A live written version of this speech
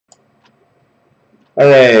All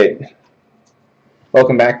right,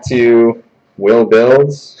 welcome back to Will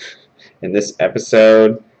Builds. In this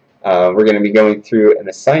episode, we're going to be going through an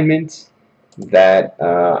assignment that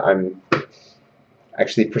I'm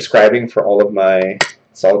actually prescribing for all of my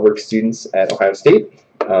Solidworks students at Ohio State.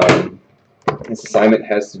 This assignment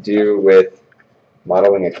has to do with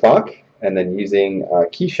modeling a clock and then using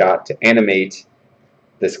Keyshot to animate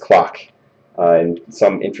this clock in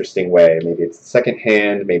some interesting way. Maybe it's second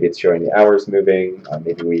hand, maybe it's showing the hours moving,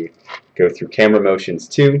 maybe we go through camera motions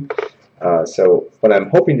too. So what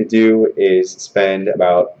I'm hoping to do is spend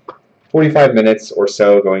about 45 minutes or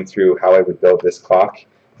so going through how I would build this clock.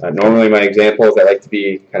 Normally my examples, I like to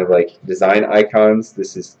be kind of like design icons.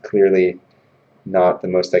 This is clearly not the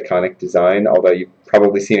most iconic design, although you've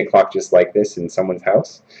probably seen a clock just like this in someone's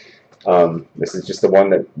house. This is just the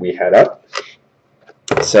one that we had up.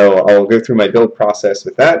 So I'll go through my build process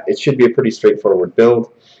with that. It should be a pretty straightforward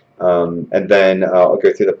build. And then I'll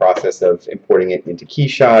go through the process of importing it into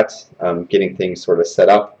Keyshot, getting things sort of set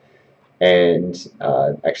up, and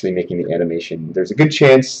actually making the animation. There's a good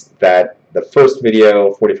chance that the first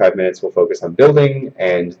video, 45 minutes, will focus on building,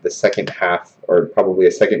 and the second half, or probably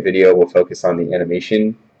a second video, will focus on the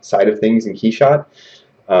animation side of things in Keyshot.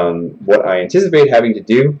 What I anticipate having to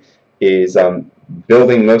do is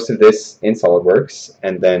building most of this in Solidworks,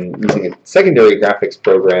 and then using a secondary graphics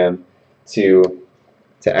program to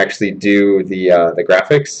actually do the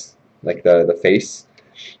graphics, like the face,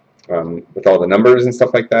 with all the numbers and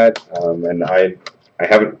stuff like that. And I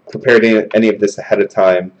haven't prepared any of this ahead of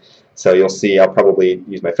time, so you'll see I'll probably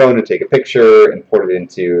use my phone to take a picture, import it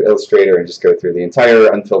into Illustrator, and just go through the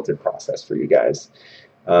entire unfiltered process for you guys.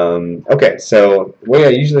 Okay, so the way I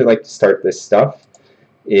usually like to start this stuff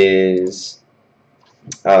is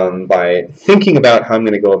by thinking about how I'm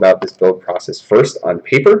going to go about this build process first on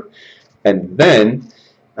paper, and then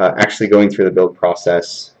actually going through the build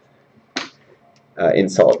process in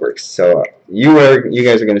SolidWorks. So you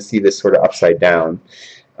guys are going to see this sort of upside down.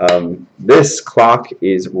 This clock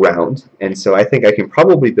is round, and so I think I can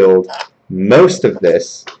probably build most of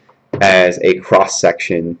this as a cross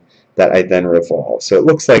section that I then revolve. So it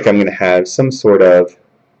looks like I'm going to have some sort of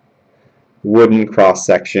wooden cross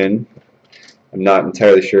section. I'm not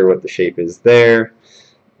entirely sure what the shape is there.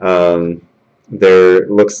 There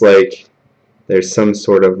looks like there's some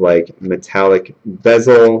sort of like metallic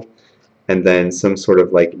bezel, and then some sort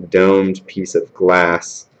of like domed piece of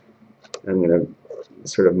glass. I'm going to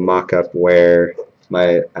sort of mock up where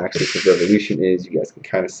my axis of revolution is. You guys can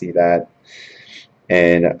kind of see that.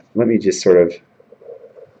 And let me just sort of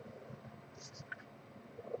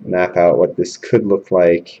map out what this could look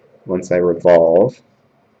like once I revolve.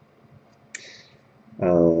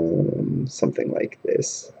 Something like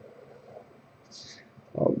this.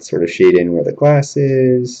 I'll sort of shade in where the glass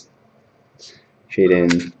is, shade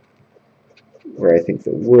in where I think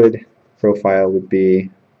the wood profile would be.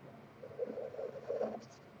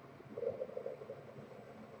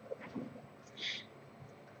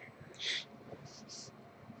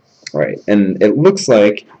 Alright, and it looks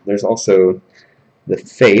like there's also the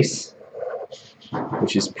face,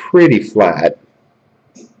 which is pretty flat.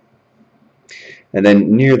 And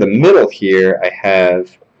then near the middle here, I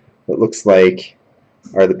have what looks like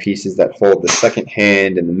are the pieces that hold the second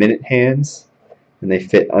hand and the minute hands, and they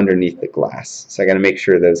fit underneath the glass. So I got to make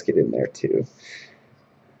sure those get in there too.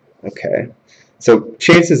 Okay, so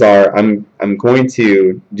chances are I'm going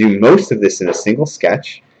to do most of this in a single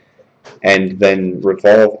sketch, and then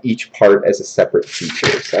revolve each part as a separate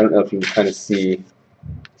feature. So I don't know if you can kind of see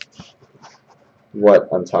what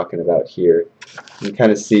I'm talking about here. You can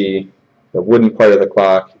kind of see the wooden part of the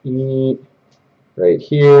clock right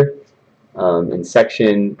here. In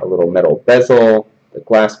section, a little metal bezel, the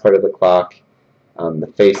glass part of the clock, the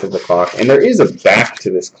face of the clock, and there is a back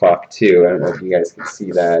to this clock too. I don't know if you guys can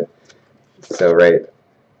see that. So right,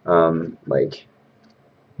 like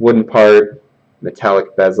wooden part,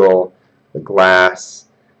 metallic bezel, the glass,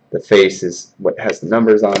 the face is what has the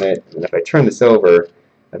numbers on it, and if I turn this over,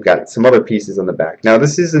 I've got some other pieces on the back. Now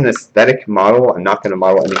this is an aesthetic model. I'm not going to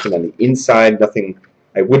model anything on the inside, nothing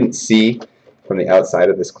I wouldn't see from the outside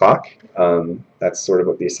of this clock. That's sort of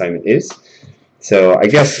what the assignment is. So I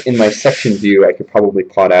guess in my section view I could probably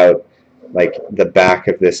plot out like the back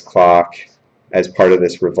of this clock as part of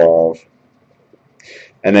this revolve.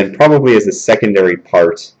 And then probably as a secondary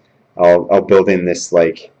part I'll build in this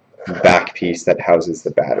like back piece that houses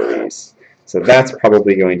the batteries. So that's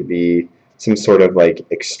probably going to be some sort of like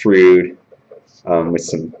extrude with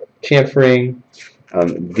some chamfering.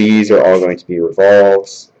 These are all going to be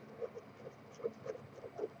revolves.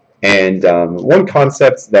 And one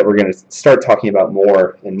concept that we're going to start talking about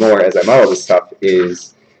more and more as I model this stuff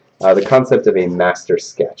is the concept of a master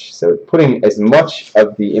sketch. So putting as much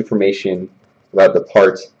of the information about the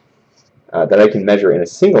part that I can measure in a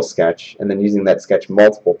single sketch, and then using that sketch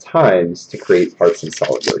multiple times to create parts in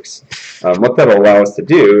SolidWorks. What that will allow us to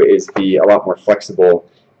do is be a lot more flexible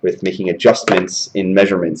with making adjustments in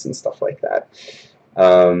measurements and stuff like that.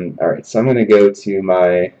 Alright, so I'm going to go to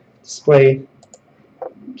my display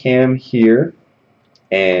cam here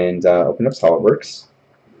and open up SolidWorks.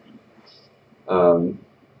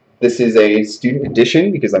 This is a student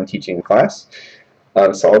edition because I'm teaching a class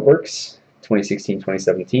of SolidWorks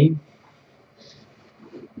 2016-2017.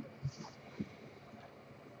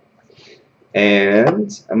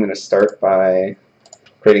 And I'm going to start by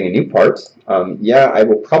creating a new part. Yeah, I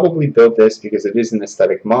will probably build this because it is an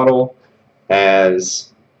aesthetic model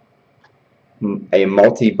as a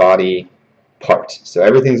multi-body part. So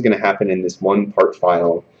everything's going to happen in this one part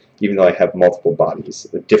file, even though I have multiple bodies.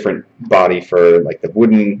 A different body for like the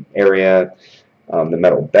wooden area, the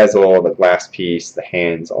metal bezel, the glass piece, the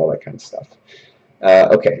hands, all that kind of stuff.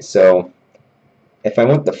 Okay, so if I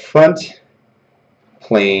want the front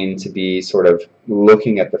plane to be sort of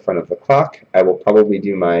looking at the front of the clock, I will probably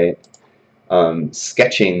do my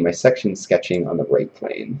sketching, my section sketching on the right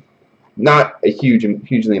plane. Not a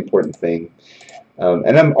hugely important thing.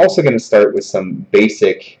 And I'm also going to start with some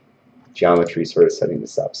basic geometry sort of setting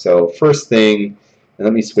this up. So first thing, and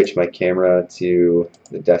let me switch my camera to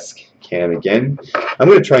the desk cam again. I'm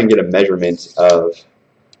going to try and get a measurement of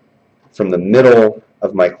from the middle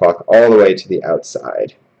of my clock all the way to the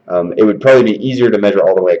outside. It would probably be easier to measure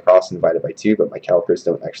all the way across and divide it by 2, but my calipers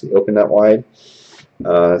don't actually open that wide.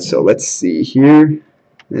 So let's see here.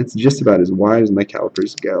 It's just about as wide as my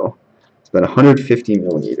calipers go. It's about 150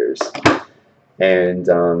 millimeters. And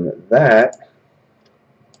that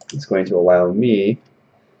is going to allow me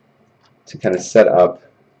to kind of set up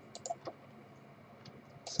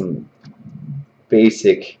some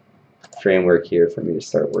basic framework here for me to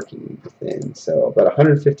start working within. So about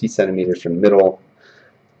 150 centimeters from middle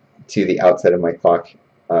to the outside of my clock,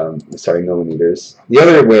 millimeters. The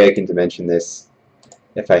other way I can dimension this,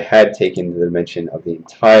 if I had taken the dimension of the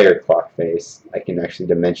entire clock face, I can actually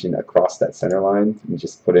dimension across that center line and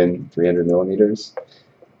just put in 300 millimeters.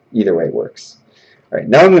 Either way works. Alright,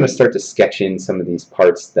 now I'm going to start to sketch in some of these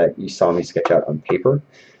parts that you saw me sketch out on paper.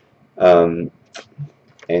 And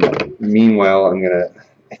meanwhile,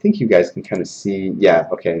 I think you guys can kind of see, yeah,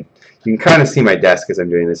 okay. You can kind of see my desk as I'm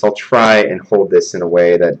doing this. I'll try and hold this in a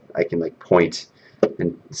way that I can like point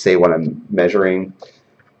and say what I'm measuring.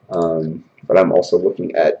 But I'm also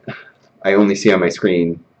looking at, I only see on my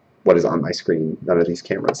screen what is on my screen, none of these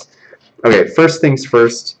cameras. Okay, first things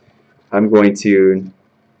first, I'm going to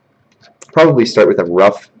probably start with a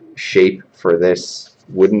rough shape for this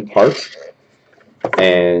wooden part.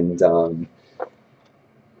 And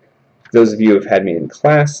those of you who have had me in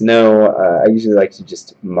class know I usually like to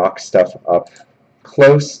just mock stuff up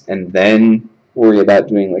close and then worry about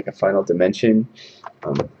doing like a final dimension.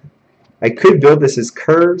 I could build this as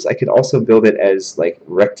curves. I could also build it as like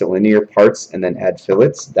rectilinear parts and then add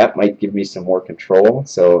fillets. That might give me some more control.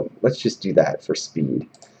 So let's just do that for speed.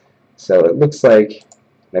 So it looks like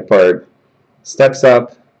my part steps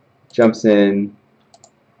up, jumps in,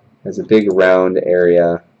 has a big round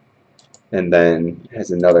area, and then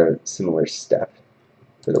has another similar step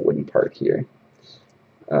for the wooden part here.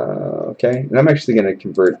 Okay, and I'm actually going to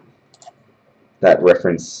convert that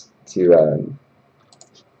reference to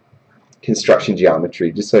construction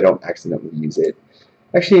geometry just so I don't accidentally use it.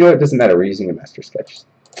 Actually, you know what? It doesn't matter. We're using a master sketch.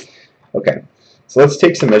 Okay, so let's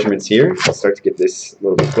take some measurements here. I'll start to get this a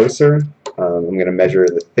little bit closer. I'm going to measure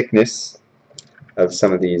the thickness of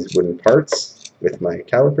some of these wooden parts with my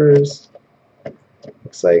calipers.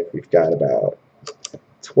 Looks like we've got about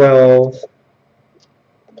 12,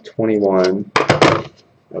 21.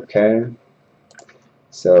 Okay,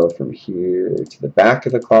 so from here to the back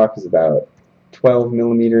of the clock is about 12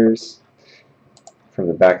 millimeters. From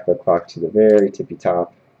the back of the clock to the very tippy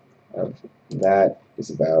top of that is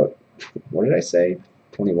about, what did I say,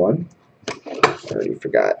 21? I already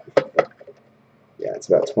forgot. Yeah, it's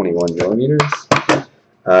about 21 millimeters.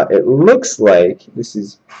 It looks like this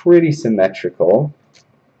is pretty symmetrical.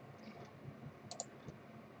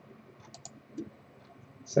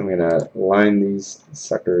 So I'm going to line these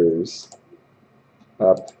suckers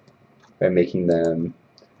up by making them,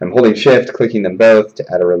 I'm holding shift, clicking them both to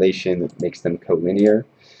add a relation that makes them collinear.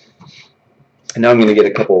 And now I'm going to get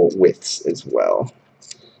a couple widths as well.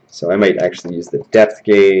 So I might actually use the depth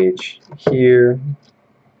gauge here.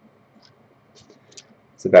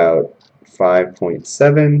 It's about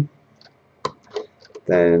 5.7,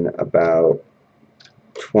 then about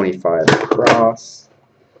 25 across.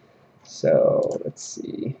 So let's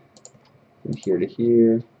see, from here to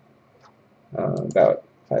here, about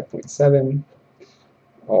 5.7,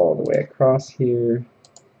 all the way across here.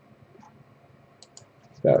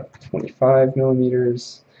 It's about 25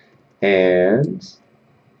 millimeters, and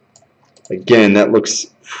again, that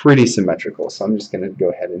looks pretty symmetrical. So I'm just going to go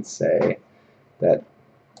ahead and say that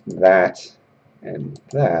that and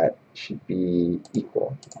that should be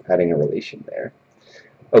equal, adding a relation there.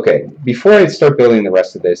 Okay, before I start building the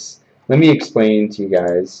rest of this, let me explain to you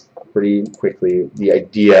guys pretty quickly the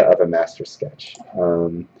idea of a master sketch.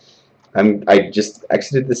 I just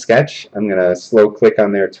exited the sketch. I'm going to slow click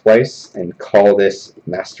on there twice and call this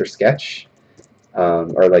master sketch,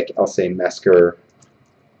 or like I'll say master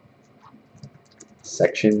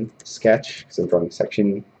section sketch because I'm drawing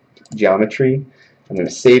section geometry. I'm going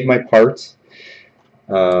to save my part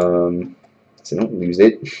so I don't lose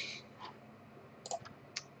it.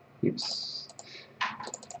 Oops.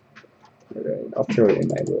 Alright, I'll throw it in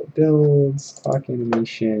my little builds, clock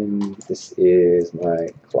animation. This is my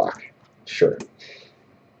clock. Sure.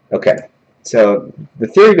 Okay, so the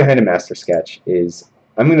theory behind a master sketch is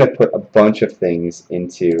I'm going to put a bunch of things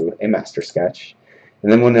into a master sketch,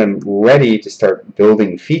 and then when I'm ready to start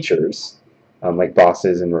building features, like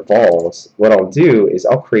bosses and revolves, what I'll do is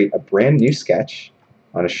I'll create a brand new sketch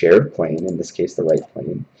on a shared plane, in this case the right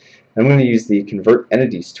plane. I'm going to use the Convert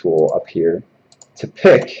Entities tool up here to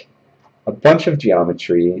pick a bunch of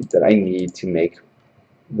geometry that I need to make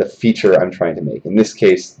the feature I'm trying to make. In this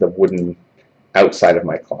case, the wooden outside of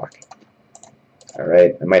my clock.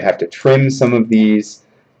 Alright, I might have to trim some of these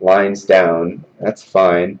lines down. That's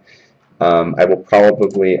fine. I will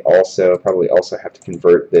probably also have to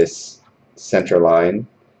convert this center line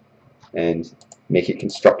and make it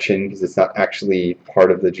construction because it's not actually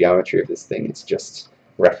part of the geometry of this thing. It's just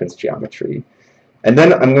reference geometry. And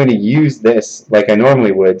then I'm going to use this like I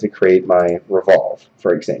normally would to create my revolve,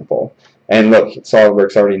 for example. And look,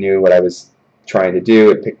 Solidworks already knew what I was trying to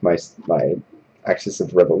do. It picked my axis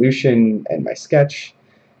of revolution and my sketch.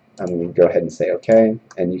 I'm going to go ahead and say OK.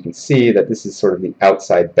 And you can see that this is sort of the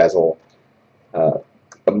outside bezel of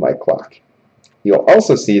my clock. You'll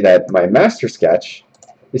also see that my master sketch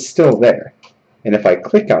is still there. And if I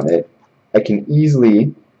click on it, I can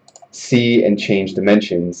easily see and change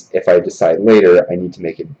dimensions if I decide later I need to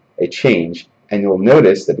make a change. And you'll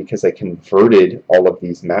notice that because I converted all of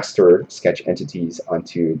these master sketch entities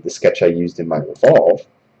onto the sketch I used in my revolve,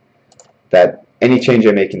 that any change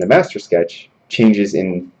I make in the master sketch changes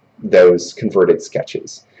in those converted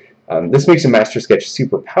sketches. This makes a master sketch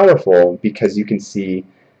super powerful because you can see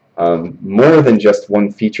more than just one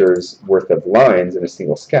feature's worth of lines in a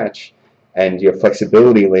single sketch, and you have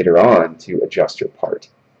flexibility later on to adjust your part.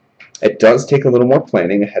 It does take a little more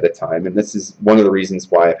planning ahead of time, and this is one of the reasons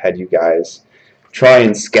why I've had you guys try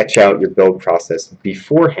and sketch out your build process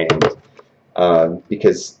beforehand,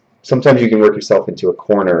 because sometimes you can work yourself into a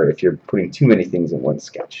corner if you're putting too many things in one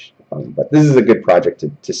sketch. But this is a good project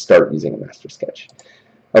to start using a master sketch.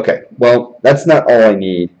 Okay, well, that's not all I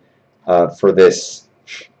need for this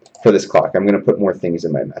clock. I'm going to put more things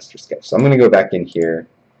in my master sketch. So I'm going to go back in here,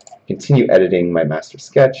 continue editing my master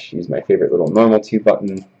sketch, use my favorite little normal to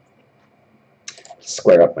button,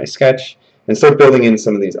 square up my sketch, and start building in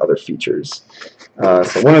some of these other features.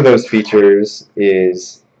 So one of those features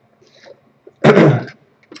is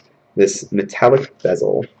this metallic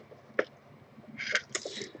bezel.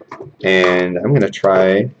 And I'm going to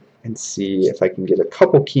try and see if I can get a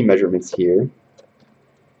couple key measurements here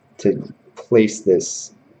to place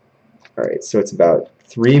this. Alright, so it's about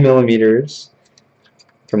 3 millimeters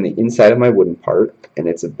from the inside of my wooden part, and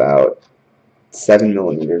it's about 7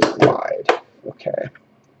 millimeters wide. Okay,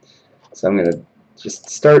 so I'm going to just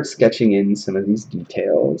start sketching in some of these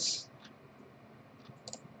details.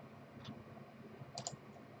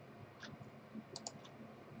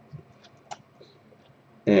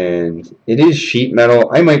 And it is sheet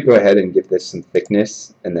metal. I might go ahead and give this some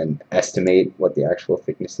thickness and then estimate what the actual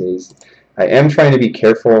thickness is. I am trying to be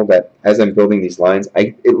careful that as I'm building these lines,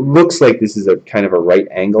 it looks like this is a kind of a right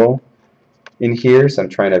angle in here, so I'm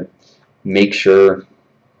trying to make sure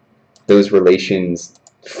those relations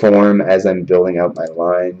form as I'm building out my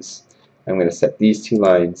lines. I'm going to set these two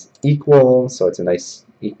lines equal, so it's a nice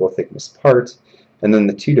equal thickness part. And then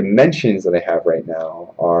the two dimensions that I have right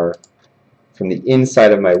now are from the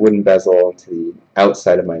inside of my wooden bezel to the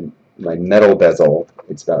outside of my metal bezel.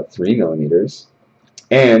 It's about 3 millimeters.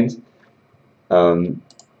 And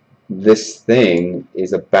this thing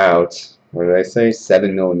is about, what did I say,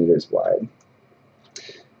 7 millimeters wide.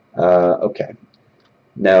 Okay.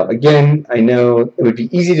 Now, again, I know it would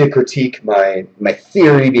be easy to critique my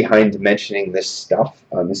theory behind dimensioning this stuff.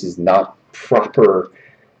 This is not proper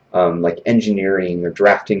like engineering or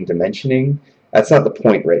drafting dimensioning. That's not the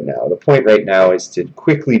point right now. The point right now is to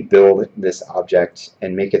quickly build this object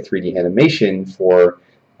and make a 3D animation for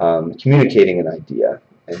communicating an idea,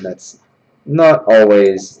 and that's not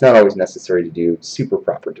always necessary to do super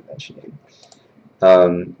proper dimensioning.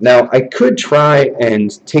 Now, I could try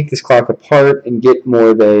and take this clock apart and get more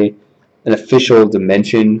of an official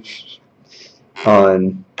dimension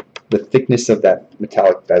on the thickness of that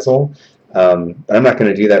metallic bezel, but I'm not going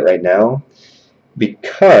to do that right now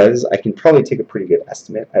because I can probably take a pretty good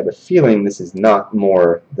estimate. I have a feeling this is not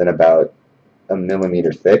more than about a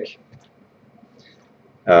millimeter thick.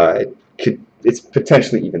 It's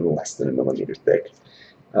potentially even less than a millimeter thick.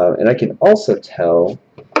 And I can also tell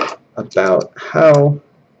about how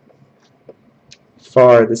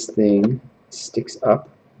far this thing sticks up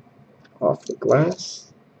off the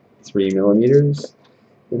glass, 3 millimeters,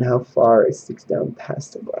 and how far it sticks down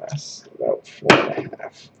past the glass, about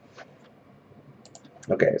 4.5.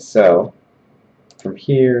 Okay, so from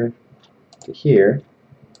here to here,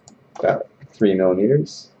 about 3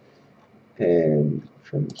 millimeters, and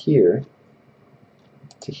from here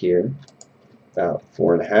to here, about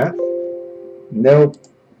 4.5. Nope.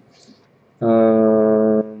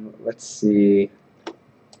 Let's see.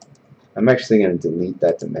 I'm actually going to delete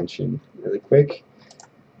that dimension really quick.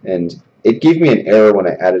 And it gave me an error when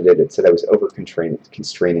I added it. It said I was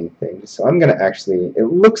constraining things. So I'm going to actually, it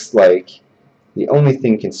looks like the only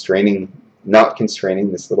thing not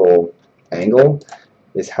constraining this little angle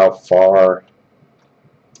is how far,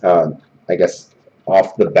 I guess,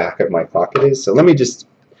 off the back of my clock it is. So let me just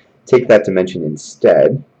take that dimension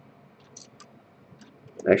instead.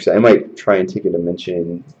 Actually, I might try and take a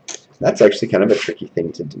dimension. That's actually kind of a tricky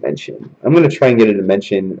thing to dimension. I'm going to try and get a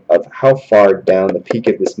dimension of how far down the peak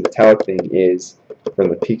of this metallic thing is from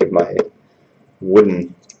the peak of my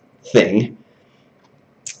wooden thing.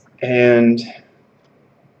 And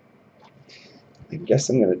I guess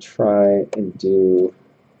I'm going to try and do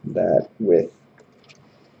that with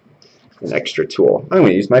an extra tool. I'm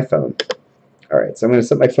going to use my phone. Alright, so I'm going to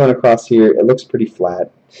set my phone across here. It looks pretty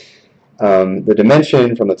flat. The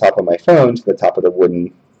dimension from the top of my phone to the top of the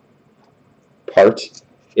wooden part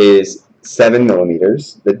is 7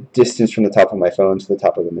 millimeters. The distance from the top of my phone to the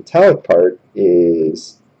top of the metallic part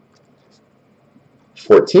is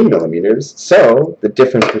 14 millimeters. So the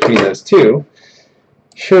difference between those two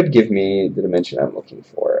should give me the dimension I'm looking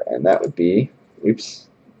for, and that would be,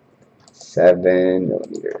 7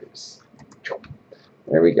 millimeters.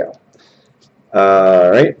 There we go.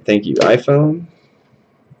 Alright, thank you, iPhone.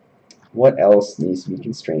 What else needs to be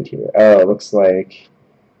constrained here? Oh, it looks like,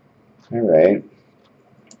 alright,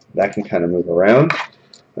 that can kind of move around.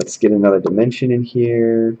 Let's get another dimension in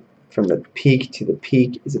here. From the peak to the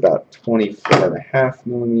peak is about 24.5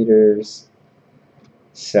 millimeters.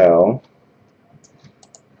 So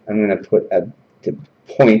I'm going to put the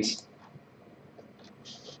point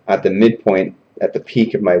at the midpoint at the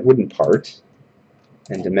peak of my wooden part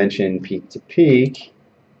and dimension peak to peak.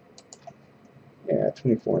 Yeah,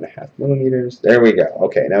 24.5 millimeters. There we go.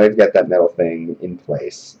 Okay, now we've got that metal thing in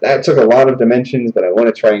place. That took a lot of dimensions, but I want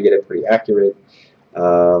to try and get it pretty accurate.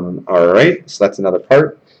 Alright, so that's another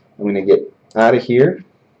part. I'm going to get out of here.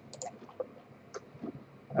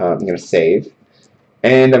 I'm going to save.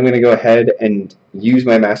 And I'm going to go ahead and use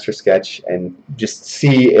my master sketch and just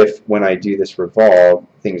see if when I do this revolve,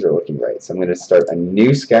 things are looking right. So I'm going to start a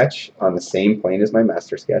new sketch on the same plane as my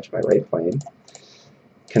master sketch, my right plane.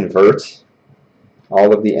 Convert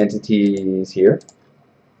all of the entities here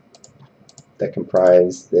that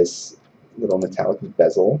comprise this little metallic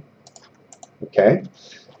bezel. Okay.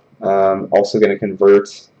 Also going to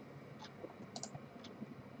convert,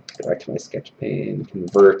 go back to my sketch pane,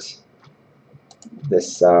 convert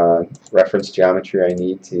this reference geometry I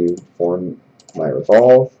need to form my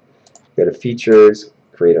revolve. Go to features,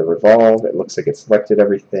 create a revolve. It looks like it selected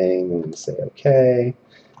everything. I'm going to say OK.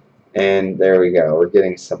 And there we go. We're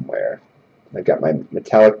getting somewhere. I've got my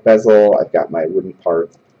metallic bezel. I've got my wooden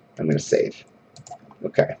part. I'm going to save.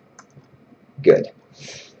 OK. Good.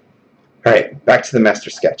 All right, back to the master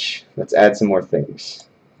sketch. Let's add some more things.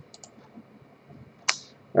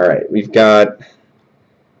 All right, we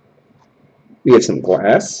have some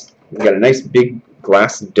glass. We've got a nice big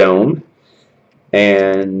glass dome,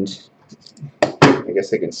 and I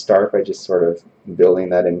guess I can start by just sort of building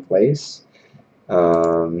that in place.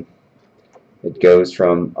 It goes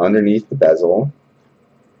from underneath the bezel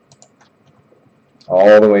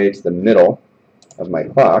all the way to the middle of my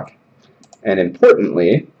clock, and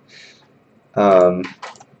importantly,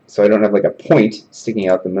 so I don't have like a point sticking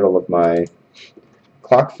out the middle of my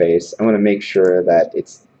clock face. I want to make sure that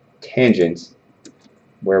it's tangent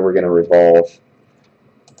where we're going to revolve.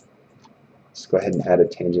 Let's go ahead and add a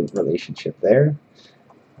tangent relationship there.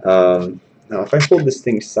 Now if I hold this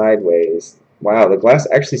thing sideways, wow, the glass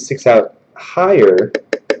actually sticks out higher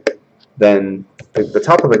than the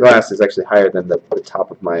top of the glass is actually higher than the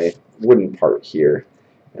top of my wooden part here.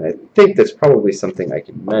 And I think that's probably something I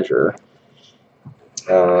can measure.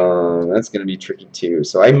 That's going to be tricky too.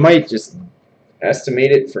 So I might just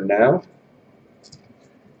estimate it for now.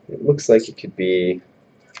 It looks like it could be,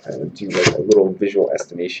 I would do like a little visual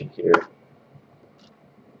estimation here.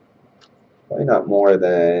 Probably not more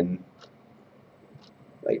than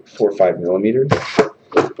like 4 or 5 millimeters.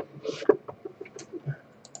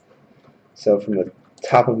 So from the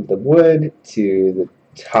top of the wood to the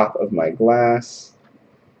top of my glass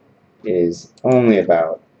is only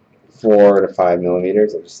about 4 to 5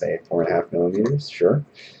 millimeters. I'll just say 4.5 millimeters, sure.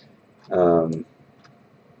 We're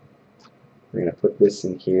going to put this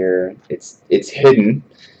in here. It's hidden.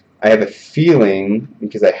 I have a feeling,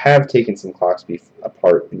 because I have taken some clocks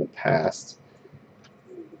apart in the past,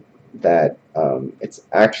 that it's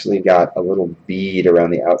actually got a little bead around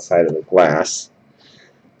the outside of the glass.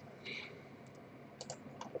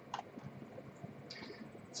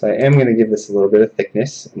 So I am going to give this a little bit of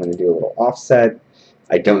thickness. I'm going to do a little offset.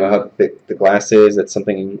 I don't know how thick the glass is. That's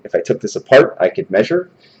something, if I took this apart, I could measure.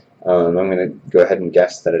 I'm going to go ahead and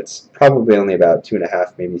guess that it's probably only about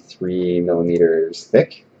 2.5, maybe 3 millimeters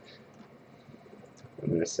thick. I'm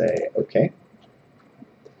going to say OK.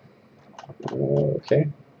 OK.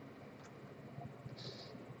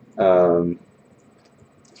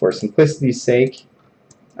 For simplicity's sake,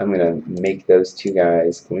 I'm going to make those two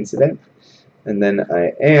guys coincident. And then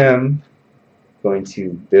I am going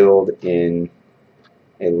to build in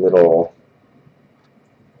a little,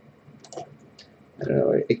 I don't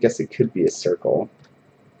know, I guess it could be a circle.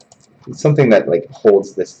 It's something that like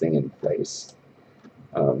holds this thing in place.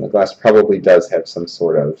 The glass probably does have some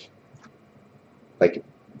sort of like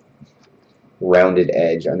rounded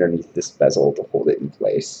edge underneath this bezel to hold it in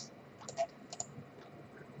place.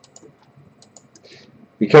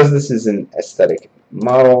 Because this is an aesthetic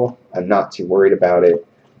model, I'm not too worried about it.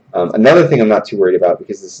 Another thing I'm not too worried about,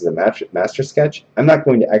 because this is a master sketch, I'm not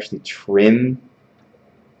going to actually trim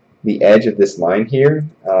the edge of this line here,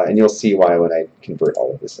 and you'll see why when I convert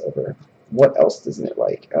all of this over. What else doesn't it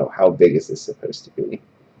like? Oh, how big is this supposed to be?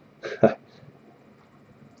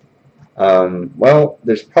 Well,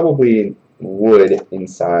 there's probably wood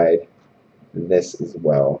inside this as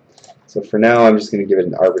well. So for now, I'm just going to give it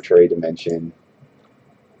an arbitrary dimension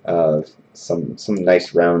of some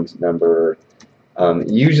nice round number.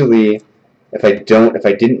 Usually, if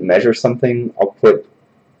I didn't measure something, I'll put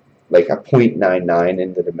like a 0.99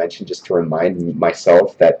 in the dimension just to remind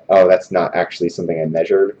myself that, oh, that's not actually something I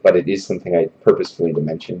measured, but it is something I purposefully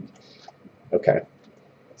dimensioned. Okay,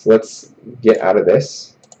 so let's get out of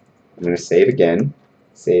this. I'm going to save again,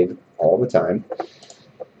 save all the time.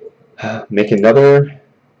 Make another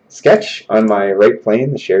sketch on my right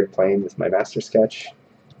plane, the shared plane with my master sketch.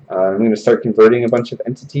 I'm going to start converting a bunch of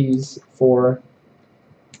entities for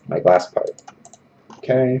my glass part.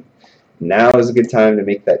 Okay, now is a good time to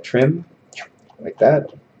make that trim, like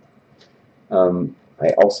that. I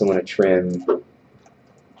also want to trim,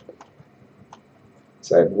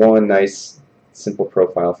 so I have one nice simple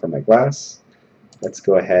profile for my glass. Let's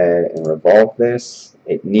go ahead and revolve this.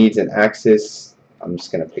 It needs an axis. I'm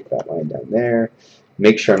just going to pick that line down there.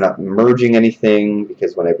 Make sure I'm not merging anything,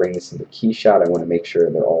 because when I bring this into Keyshot, I want to make sure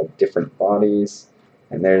they're all different bodies.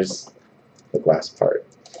 And there's the glass part.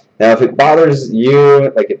 Now, if it bothers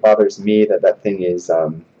you, like it bothers me, that that thing is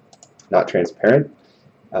not transparent,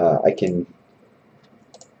 I can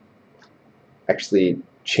actually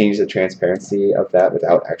change the transparency of that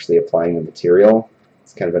without actually applying the material.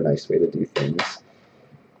 It's kind of a nice way to do things.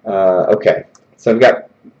 Okay, so I've got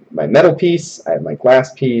my metal piece, I have my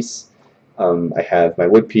glass piece, I have my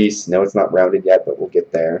wood piece. No, it's not rounded yet, but we'll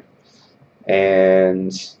get there.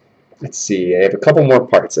 And let's see, I have a couple more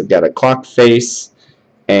parts. I've got a clock face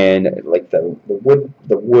and like the wood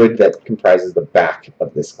that comprises the back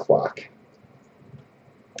of this clock.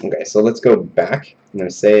 Okay, so let's go back. I'm going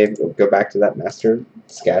to save, go back to that master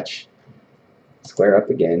sketch, square up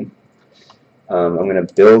again. I'm going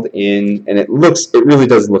to build in, and it really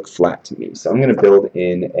does look flat to me. So I'm going to build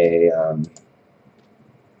in a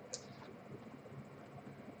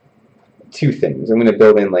two things. I'm going to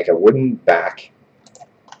build in like a wooden back,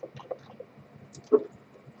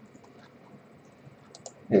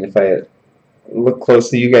 and if I look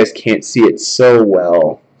closely, you guys can't see it so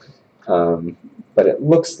well. But it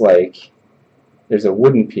looks like there's a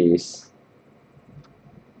wooden piece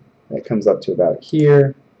that comes up to about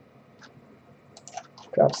here,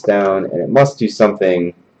 drops down, and it must do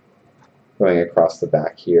something going across the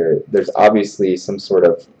back here. There's obviously some sort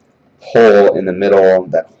of hole in the middle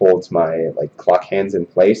that holds my clock hands in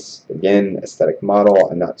place. Again, aesthetic model.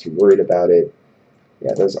 I'm not too worried about it.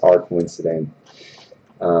 Yeah, those are coincident.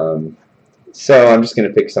 So I'm just going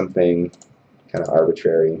to pick something kind of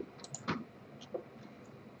arbitrary.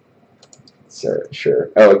 Sure.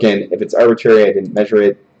 Oh, again, if it's arbitrary, I didn't measure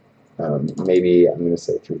it. Maybe I'm going to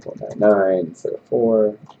say 3.99 instead of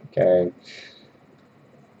 4. Okay.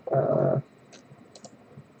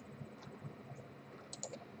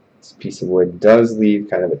 This piece of wood does leave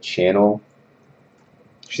kind of a channel.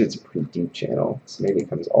 Actually, it's a pretty deep channel, so maybe it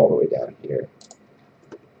comes all the way down here,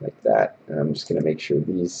 like that. And I'm just going to make sure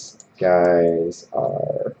these guys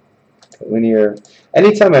are linear.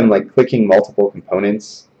 Anytime I'm clicking multiple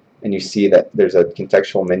components, and you see that there's a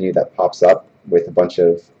contextual menu that pops up with a bunch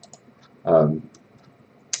of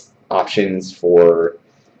options for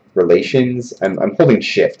relations, I'm holding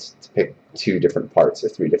shift to pick 2 different parts or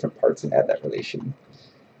 3 different parts and add that relation.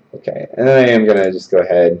 Okay, and then I am going to just go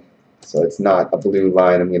ahead, so it's not a blue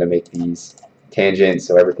line, I'm going to make these tangents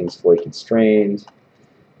so everything's fully constrained.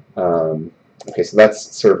 Okay, so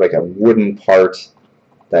that's sort of like a wooden part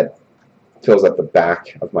that fills up the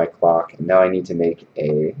back of my clock, and now I need to make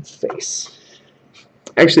a face.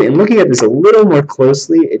 Actually, in looking at this a little more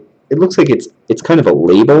closely, it looks like it's kind of a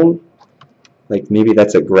label. Like maybe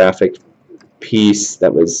that's a graphic piece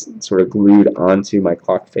that was sort of glued onto my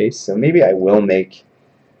clock face. So maybe I will make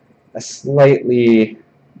a slightly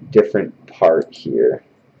different part here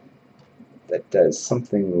that does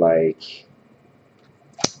something like,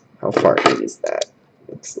 how far in is that?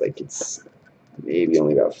 Looks like it's maybe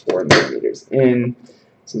only about 4 millimeters in.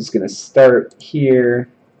 So it's going to start here.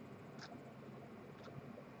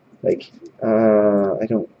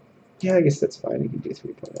 Yeah, I guess that's fine. You can do a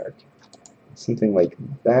 3-point arc. Something like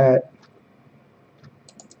that.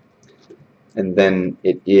 And then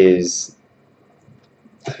it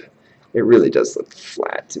really does look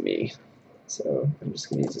flat to me. So I'm just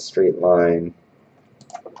going to use a straight line.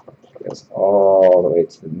 It goes all the way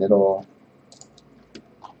to the middle.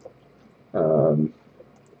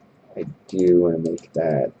 I do want to make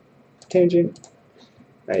that tangent.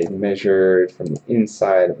 I measured from the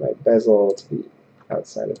inside of my bezel to the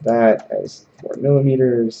outside of that as 4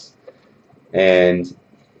 millimeters, and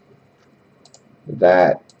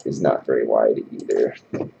that is not very wide either.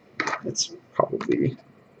 It's probably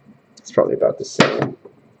about the same,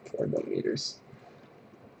 4 millimeters.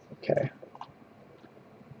 Okay.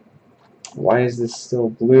 Why is this still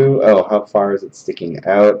blue? Oh, how far is it sticking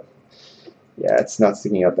out? Yeah, it's not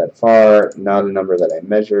sticking out that far. Not a number that I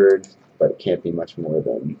measured, but it can't be much more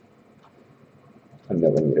than a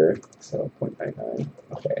millimeter, so 0.99.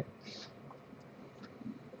 Okay.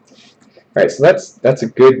 Alright, so that's a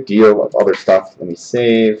good deal of other stuff. Let me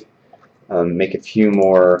save, make a few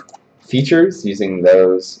more features using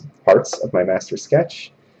those parts of my master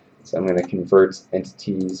sketch. So I'm going to convert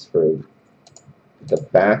entities for the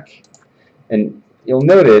back. And you'll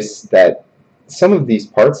notice that some of these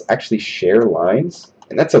parts actually share lines,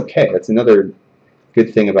 and that's okay. That's another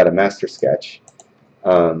good thing about a master sketch.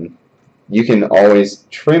 You can always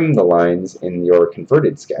trim the lines in your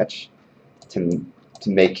converted sketch to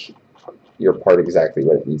make your part exactly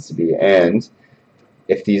what it needs to be, and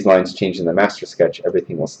if these lines change in the master sketch,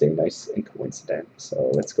 everything will stay nice and coincident. So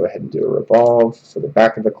let's go ahead and do a revolve for the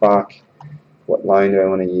back of the clock. What line do I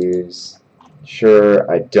want to use? Sure,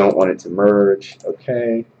 I don't want it to merge.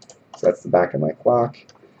 Okay, so that's the back of my clock.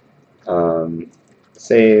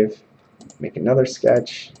 Save, make another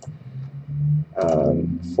sketch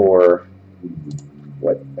for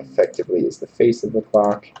what effectively is the face of the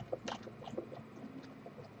clock.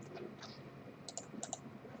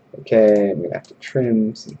 Okay, I'm going to have to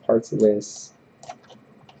trim some parts of this.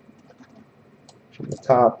 Trim the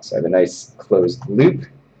top, so I have a nice closed loop.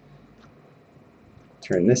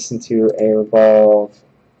 Turn this into a revolve.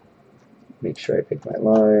 Make sure I pick my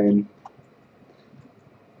line.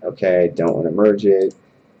 Okay, don't want to merge it.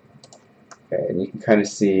 Okay, and you can kind of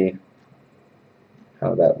see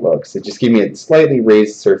how that looks. It just gave me a slightly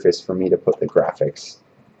raised surface for me to put the graphics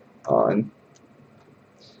on.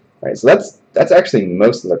 Alright, so that's actually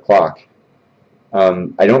most of the clock.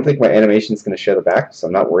 I don't think my animation is going to show the back, so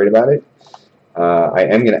I'm not worried about it. I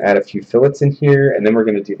am going to add a few fillets in here, and then we're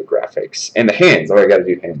going to do the graphics. And the hands. Oh, I got to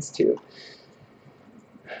do hands too.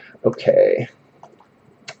 Okay.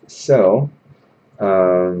 So,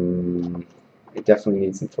 I definitely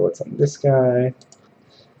need some fillets on this guy.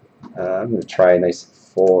 I'm going to try a nice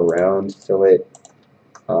full round fillet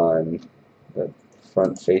on the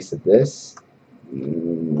front face of this.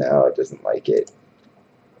 No, it doesn't like it.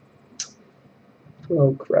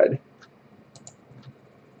 Oh, crud.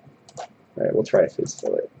 Alright, we'll try a face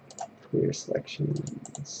fillet. Clear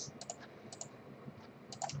selections.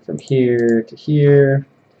 From here to here.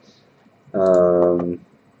 Probably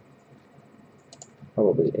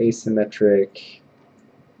asymmetric.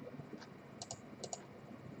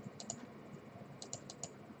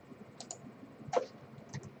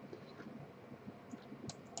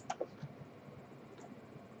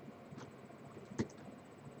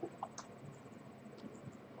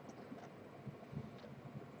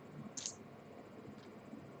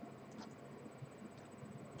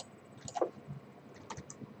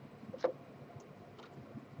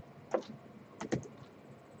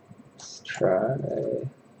 Try.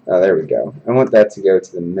 Oh, there we go. I want that to go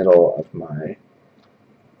to the middle of my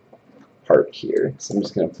part here. So I'm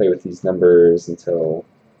just going to play with these numbers until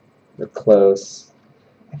they're close.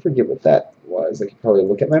 I forget what that was. I could probably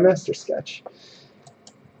look at my master sketch.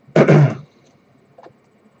 It's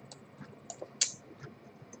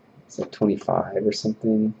like 25 or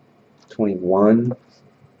something. 21.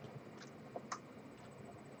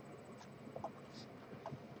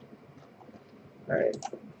 Alright,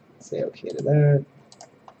 say okay to that.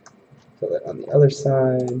 Fill it on the other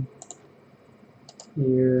side.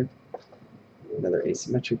 Here. Another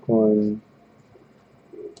asymmetric one.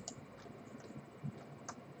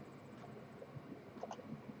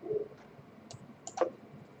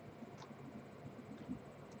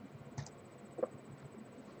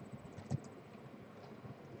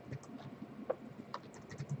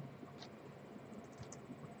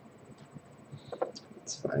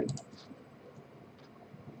 It's fine.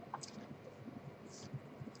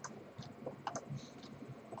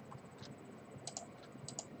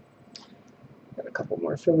 Got a couple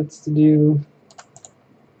more fillets to do.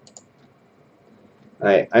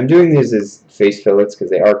 I'm doing these as face fillets because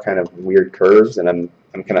they are kind of weird curves, and I'm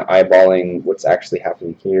kind of eyeballing what's actually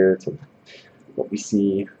happening here to what we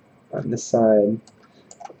see on this side.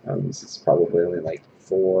 This is probably only like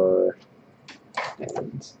 4,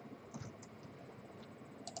 and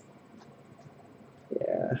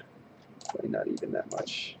yeah, probably not even that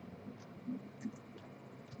much.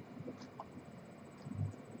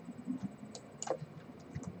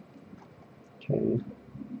 Okay.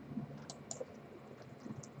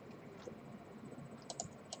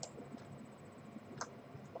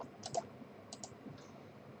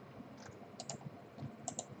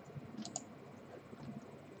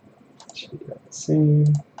 Should be about the same.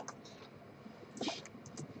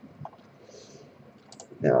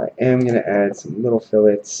 Now I am going to add some little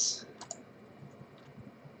fillets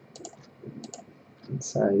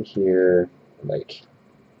inside here, like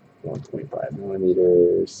 1.5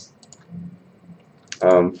 millimeters.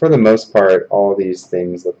 For the most part, all these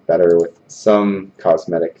things look better with some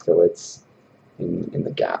cosmetic fillets in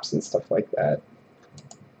the gaps and stuff like that.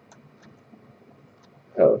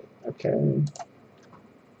 Oh, okay.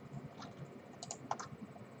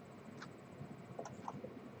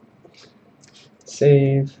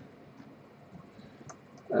 Save.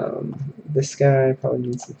 This guy probably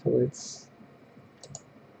needs some fillets.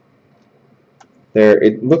 There,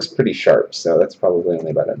 it looks pretty sharp, so that's probably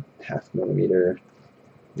only about a 0.5 millimeter.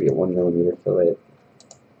 Maybe a 1 millimeter fillet.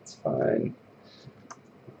 It's fine.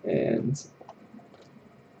 And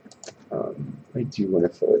I do want to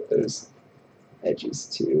fillet those edges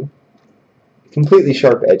too. Completely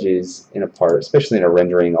sharp edges in a part, especially in a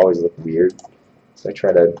rendering, always look weird. So I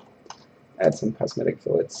try to add some cosmetic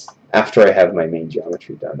fillets after I have my main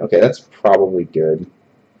geometry done. Okay, that's probably good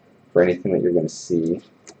for anything that you're going to see.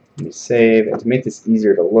 Let me save, and to make this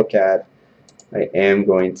easier to look at, I am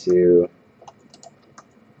going to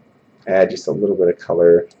add just a little bit of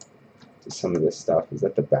color to some of this stuff. Is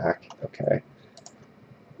that the back? Okay.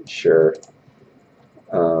 Sure.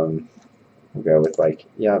 We'll go with like,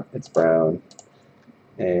 yep, it's brown.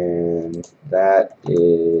 And that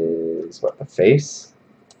is, what, the face?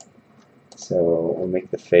 So we'll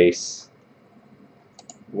make the face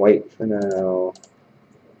white for now.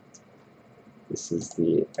 This is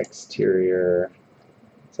the exterior.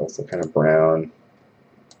 It's also kind of brown.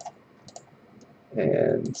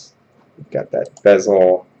 And we've got that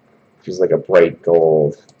bezel, which is like a bright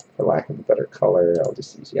gold, for lack of a better color. I'll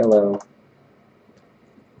just use yellow.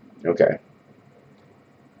 Okay.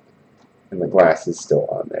 And the glass is still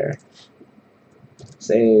on there.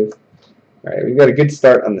 Save. Alright, we've got a good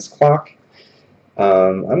start on this clock.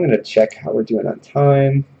 I'm going to check how we're doing on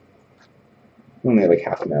time. Only like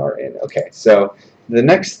half an hour in. Okay, so the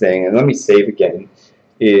next thing, and let me save again,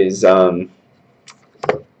 is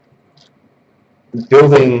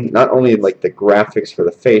building not only like the graphics for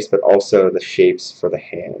the face, but also the shapes for the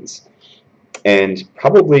hands. And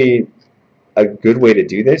probably a good way to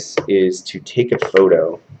do this is to take a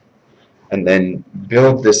photo and then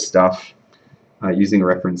build this stuff using a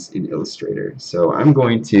reference in Illustrator. So I'm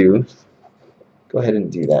going to go ahead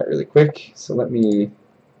and do that really quick. So let me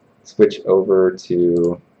switch over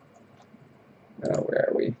to, where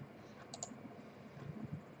are we?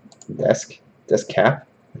 Desk cap.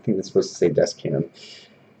 I think that's supposed to say desk cam.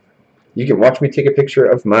 You can watch me take a picture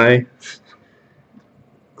of my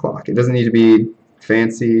clock. It doesn't need to be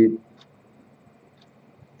fancy.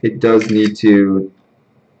 It does need to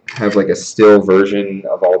have like a still version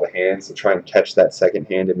of all the hands to try and catch that second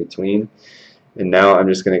hand in between. And now I'm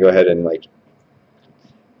just going to go ahead and like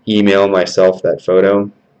email myself that photo.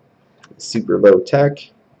 Super low tech.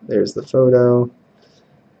 There's the photo.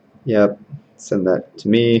 Yep. Send that to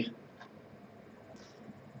me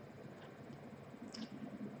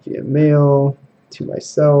via mail to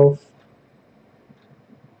myself.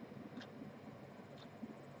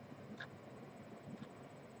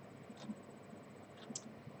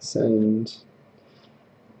 Send.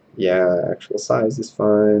 Yeah, actual size is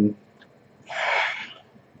fine.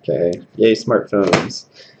 Okay, yay smartphones.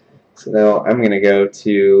 So now I'm going to go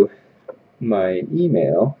to my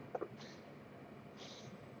email.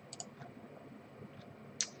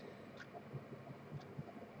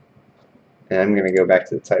 And I'm going to go back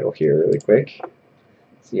to the title here really quick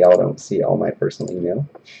so y'all don't see all my personal email.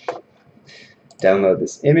 Download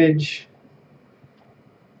this image.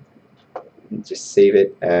 And just save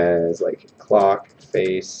it as like clock,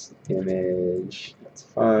 face, image. That's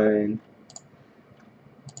fine.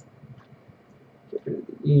 Get rid of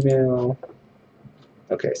the email.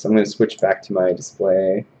 Okay, so I'm going to switch back to my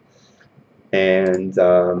display. And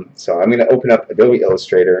so I'm going to open up Adobe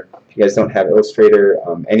Illustrator. If you guys don't have Illustrator,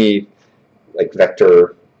 any like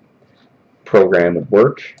vector program would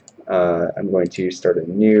work. I'm going to start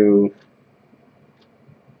a new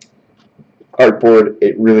artboard.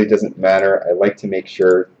 It really doesn't matter. I like to make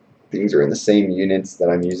sure things are in the same units that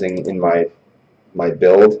I'm using in my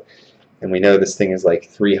build. And we know this thing is like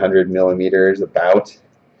 300 millimeters about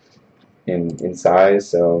in size,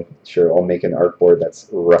 so sure, I'll make an artboard that's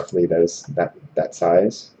roughly that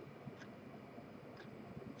size.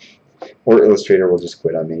 Or Illustrator will just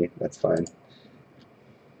quit on me. That's fine.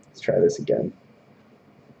 Let's try this again.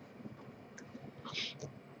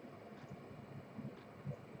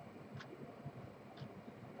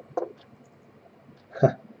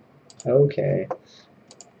 Huh. Okay.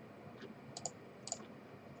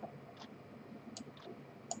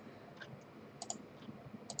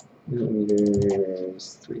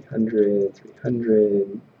 Millimeters, 300,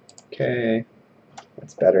 300. Okay,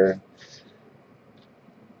 that's better.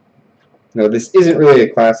 No, this isn't really a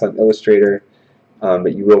class on Illustrator,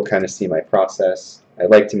 but you will kind of see my process. I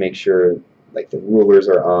like to make sure like the rulers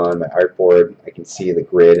are on my artboard. I can see the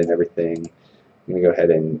grid and everything. I'm going to go ahead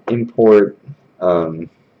and import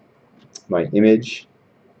my image,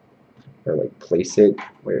 or like place it.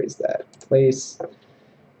 Where is that? Place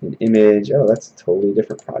an image. Oh, that's a totally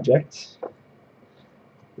different project.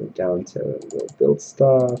 Go down to little build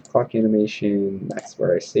stuff, clock animation. That's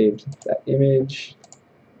where I saved that image.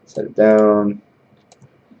 Set it down.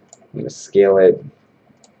 I'm going to scale it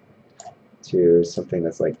to something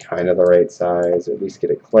that's like kind of the right size, or at least get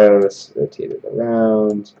it close. Rotate it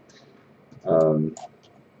around.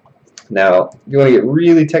 Now, if you want to get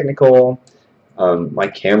really technical, my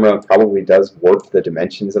camera probably does warp the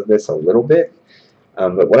dimensions of this a little bit.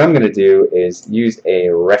 But what I'm going to do is use a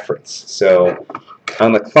reference. So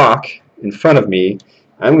on the clock in front of me,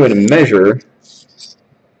 I'm going to measure,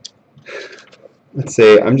 let's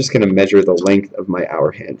say I'm just going to measure the length of my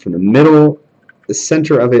hour hand from the middle, the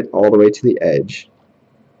center of it, all the way to the edge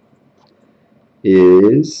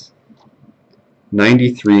is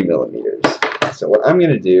 93 millimeters. So what I'm going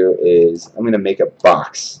to do is I'm going to make a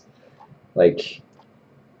box, like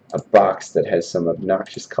a box that has some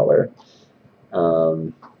obnoxious color.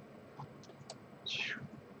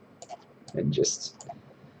 And just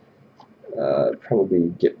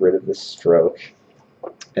probably get rid of the stroke.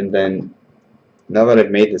 And then now that I've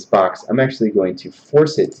made this box, I'm actually going to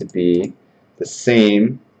force it to be the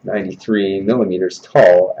same 93 millimeters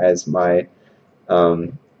tall as my hour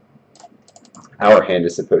hand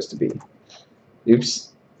is supposed to be.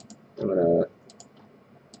 Oops. I'm gonna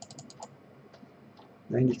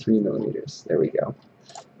 93 millimeters. There we go.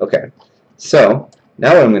 Okay. So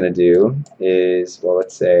now what I'm going to do is, well,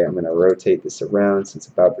 let's say I'm going to rotate this around since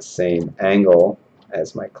it's about the same angle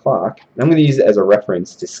as my clock. And I'm going to use it as a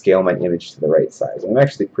reference to scale my image to the right size. I'm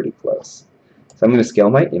actually pretty close. So I'm going to scale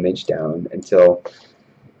my image down until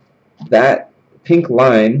that pink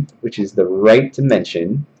line, which is the right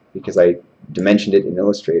dimension, because I dimensioned it in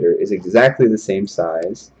Illustrator, is exactly the same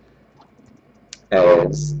size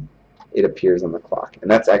as it appears on the clock. And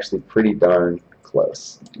that's actually pretty darn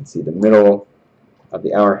close. You can see the middle of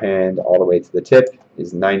the hour hand all the way to the tip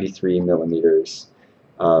is 93 millimeters.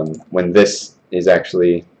 When this is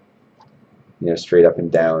actually, you know, straight up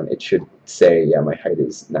and down, it should say, yeah, my height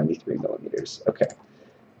is 93 millimeters. Okay.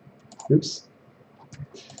 Oops.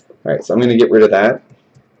 All right, so I'm going to get rid of that.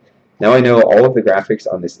 Now I know all of the graphics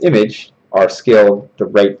on this image are scaled the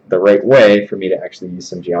right way for me to actually use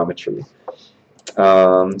some geometry.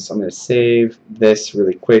 So I'm going to save this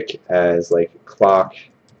really quick as like clock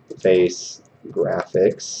face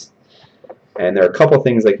graphics. And there are a couple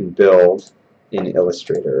things I can build in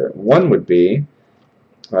Illustrator. One would be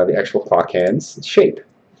the actual clock hand's shape.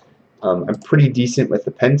 I'm pretty decent with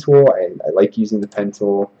the pen tool. I like using the pen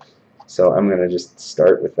tool. So I'm going to just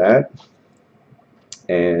start with that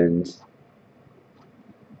and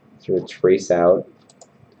sort of trace out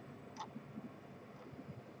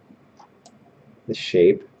the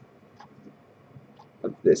shape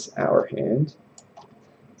of this hour hand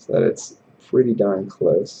so that it's pretty darn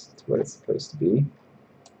close to what it's supposed to be.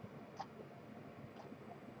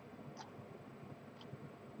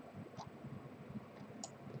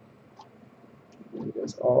 And it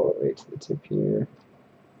goes all the way to the tip here.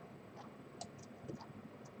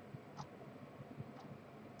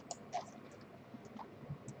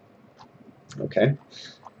 Okay,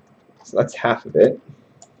 so that's half of it.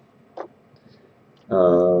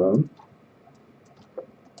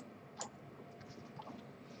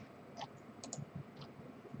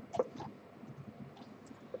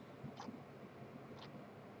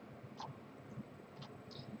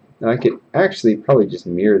 Now I could actually probably just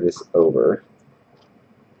mirror this over.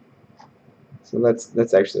 So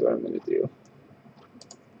that's actually what I'm going to do.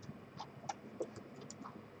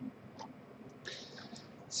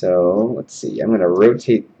 So let's see, I'm going to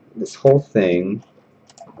rotate this whole thing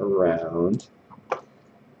around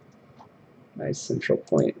my central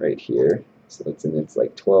point right here. So it's in its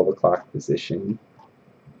like 12 o'clock position.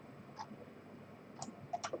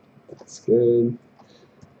 That's good.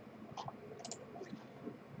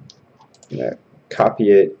 I'm going to copy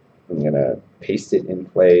it. I'm going to paste it in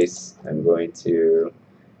place. I'm going to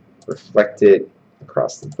reflect it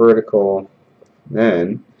across the vertical.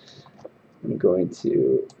 Then I'm going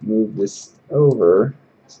to move this over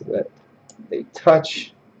so that they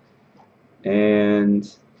touch,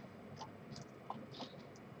 and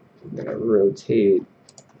I'm going to rotate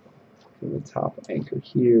from the top anchor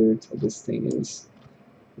here until this thing is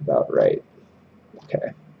about right.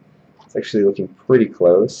 Okay, it's actually looking pretty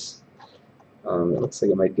close. It looks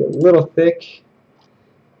like it might be a little thick.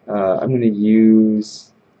 I'm going to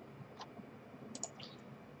use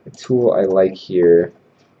a tool I like here.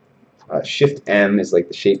 Shift M is like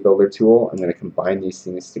the shape builder tool. I'm going to combine these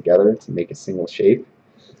things together to make a single shape.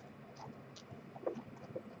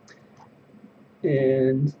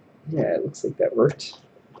 And yeah, it looks like that worked.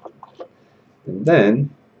 And then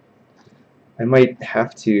I might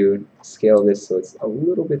have to scale this so it's a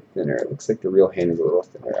little bit thinner. It looks like the real hand is a little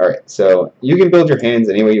thinner. Alright, so you can build your hands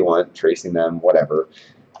any way you want, tracing them, whatever.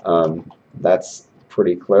 That's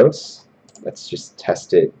pretty close. Let's just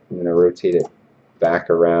test it. I'm going to rotate it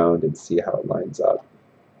back around and see how it lines up.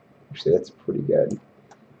 Actually, that's pretty good.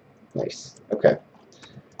 Nice. Okay.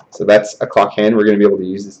 So that's a clock hand. We're going to be able to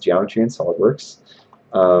use this geometry in Solidworks.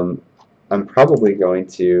 I'm probably going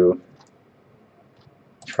to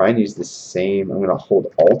try and use the same. I'm going to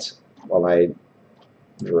hold Alt while I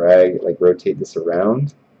drag, like rotate this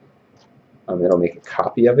around. It'll make a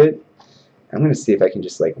copy of it. I'm going to see if I can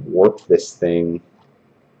just like warp this thing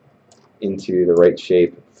into the right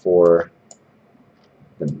shape for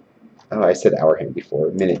the, oh, I said hour hand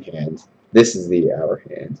before, minute hand. This is the hour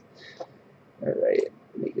hand. Alright,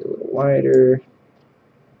 make it a little wider.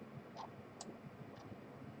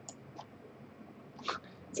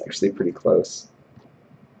 It's actually pretty close.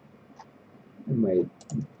 I might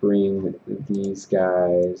bring these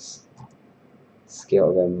guys,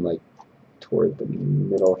 scale them like toward the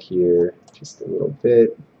middle here just a little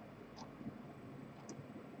bit.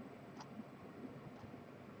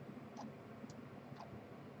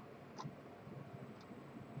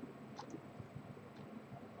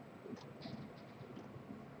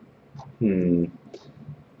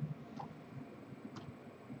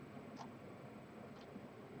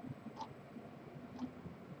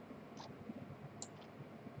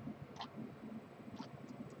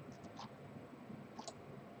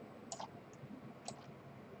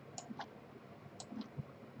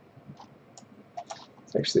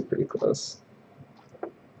 It's actually pretty close.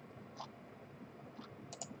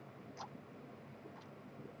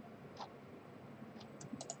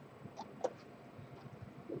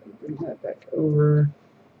 Bring that back over.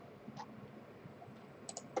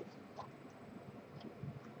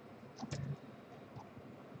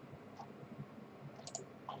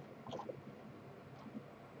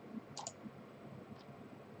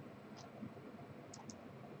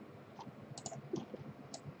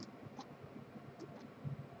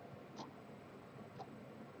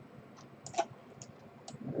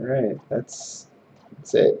 Alright, that's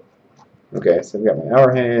it. Okay, so I've got my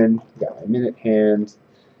hour hand, I've got my minute hand.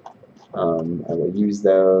 I will use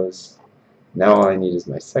those. Now all I need is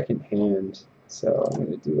my second hand, so I'm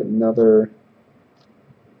going to do another.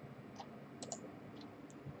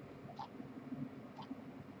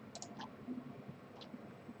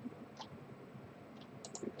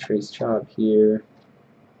 Trace chop here.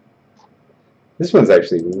 This one's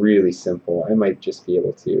actually really simple. I might just be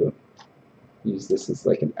able to use this as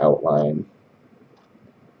like an outline.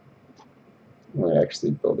 I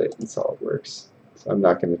actually build it in Solidworks. So I'm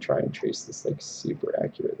not going to try and trace this like super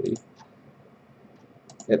accurately.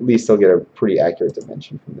 At least I'll get a pretty accurate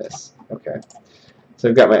dimension from this. Okay. So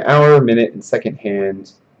I've got my hour, minute, and second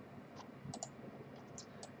hand.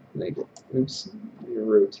 Oops, let me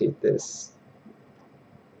rotate this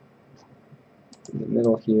in the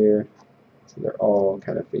middle here. So they're all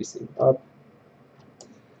kind of facing up.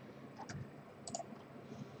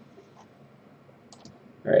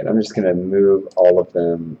 Alright, I'm just going to move all of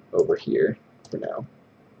them over here for now.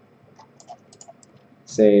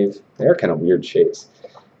 Save. They're kind of weird shapes.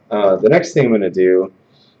 The next thing I'm going to do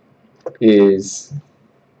is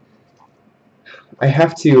I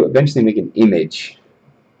have to eventually make an image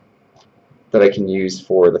that I can use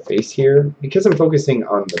for the face here. Because I'm focusing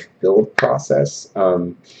on the build process,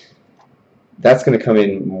 that's going to come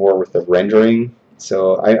in more with the rendering.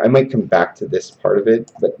 So I might come back to this part of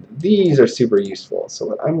it, but these are super useful. So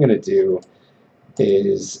what I'm going to do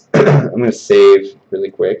is I'm going to save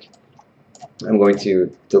really quick. I'm going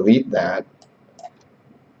to delete that,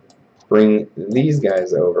 bring these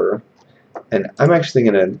guys over, and I'm actually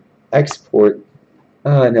going to export.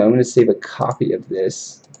 No, I'm going to save a copy of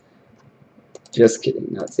this. Just kidding,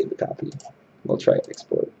 not save a copy. We'll try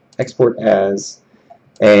export. Export as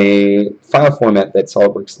a file format that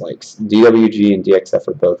SolidWorks likes. DWG and DXF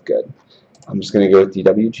are both good. I'm just going to go with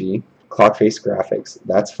DWG. Clock face graphics,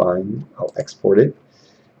 that's fine. I'll export it.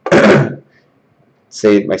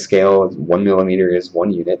 Say my scale of 1 millimeter is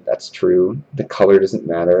 1 unit. That's true. The color doesn't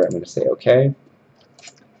matter. I'm going to say OK.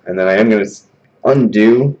 And then I am going to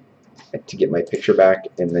undo to get my picture back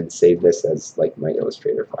and then save this as like my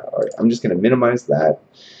Illustrator file. All right, I'm just going to minimize that.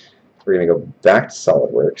 We're going to go back to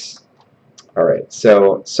SolidWorks. Alright,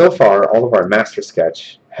 so far all of our master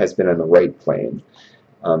sketch has been on the right plane,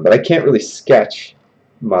 but I can't really sketch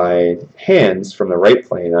my hands from the right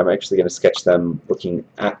plane. I'm actually going to sketch them looking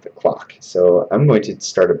at the clock. So I'm going to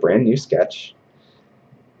start a brand new sketch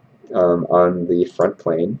on the front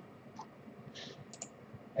plane,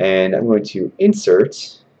 and I'm going to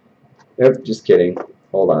insert, yep, just kidding,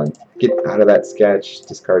 hold on, get out of that sketch,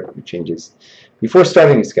 discard your changes. Before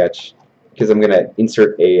starting a sketch, because I'm going to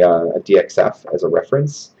insert a DXF as a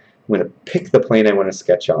reference, I'm going to pick the plane I want to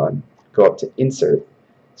sketch on, go up to Insert,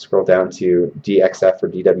 scroll down to DXF or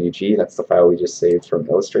DWG, that's the file we just saved from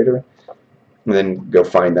Illustrator, and then go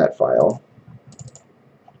find that file.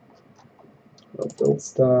 We'll build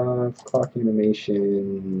stuff, clock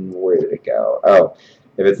animation, where did it go? Oh,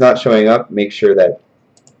 if it's not showing up, make sure that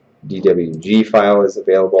DWG file is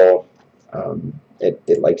available.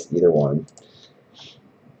 It likes either one.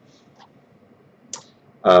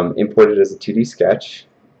 Import it as a 2D sketch.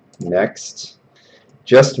 Next,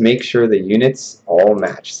 just make sure the units all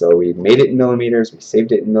match. So we made it in millimeters, we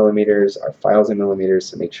saved it in millimeters, our file's in millimeters,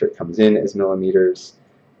 so make sure it comes in as millimeters.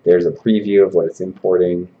 There's a preview of what it's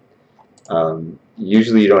importing.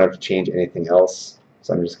 Usually you don't have to change anything else,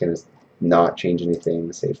 so I'm just going to not change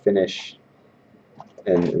anything, say finish,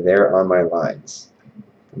 and there are my lines.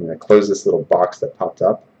 I'm going to close this little box that popped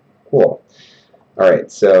up. Cool.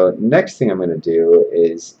 Alright, so next thing I'm going to do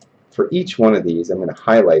is, for each one of these, I'm going to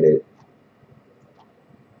highlight it,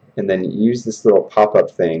 and then use this little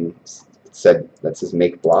pop-up thing that says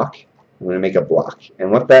make block. I'm going to make a block.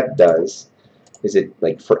 And what that does is it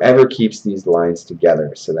like forever keeps these lines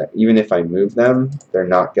together, so that even if I move them, they're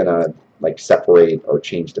not going to like separate or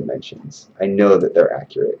change dimensions. I know that they're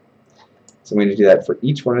accurate. So I'm going to do that for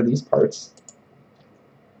each one of these parts.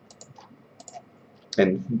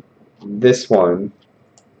 And this one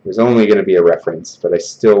is only going to be a reference, but I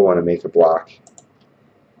still want to make a block.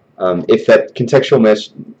 If that contextual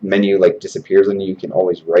mesh menu like disappears on you, you can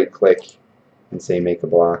always right click and say make a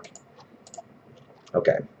block.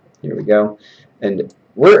 Okay, here we go. And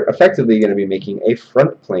we're effectively going to be making a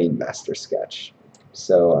front plane master sketch.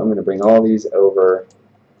 So I'm going to bring all these over.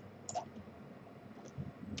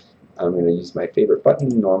 I'm going to use my favorite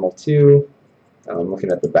button, normal 2. I'm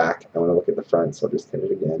looking at the back. I want to look at the front, so I'll just hit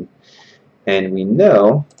it again. And we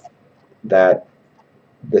know that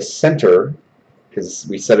the center, because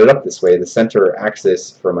we set it up this way, the center axis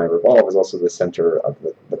for my revolve is also the center of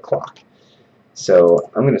the clock. So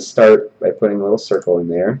I'm going to start by putting a little circle in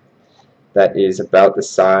there that is about the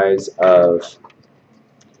size of,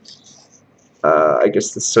 I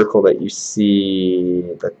guess, the circle that you see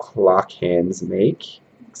the clock hands make.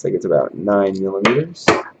 Looks like it's about 9 millimeters.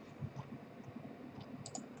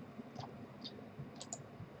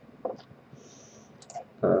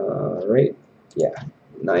 Right, yeah,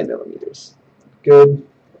 9 millimeters. Good.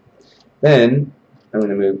 Then I'm going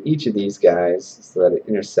to move each of these guys so that it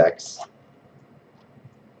intersects.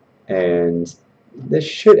 And this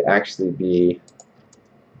should actually be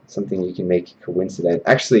something you can make coincident.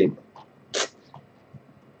 Actually,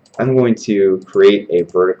 I'm going to create a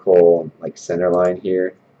vertical like center line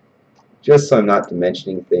here, just so I'm not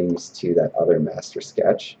dimensioning things to that other master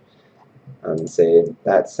sketch. And say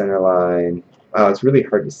that center line. Wow, it's really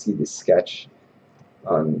hard to see this sketch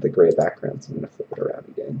on the gray background, so I'm going to flip it around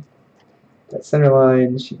again. That center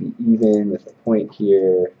line should be even with a point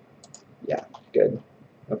here. Yeah, good.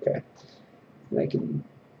 Okay. And I can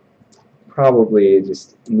probably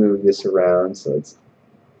just move this around so it's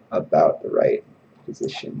about the right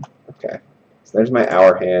position. Okay. So there's my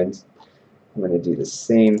hour hand. I'm going to do the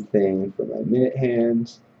same thing for my minute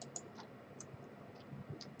hand.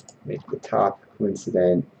 Make the top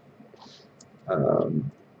coincident.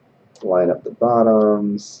 Line up the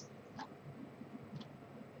bottoms.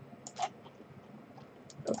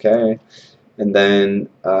 Okay. And then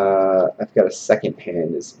I've got a second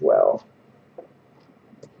hand as well.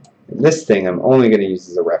 And this thing I'm only going to use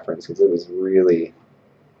as a reference because it was really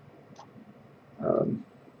kind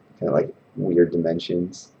of like weird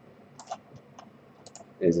dimensions.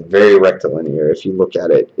 It is very rectilinear. If you look at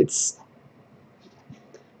it, it's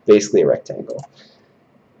basically a rectangle.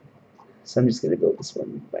 So I'm just going to build this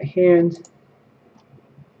one by hand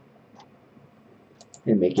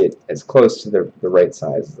and make it as close to the right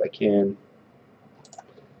size as I can.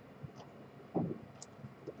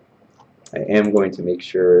 I am going to make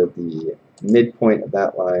sure the midpoint of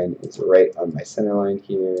that line is right on my center line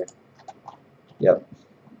here. Yep.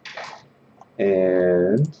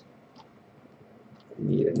 And I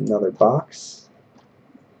need another box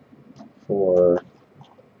for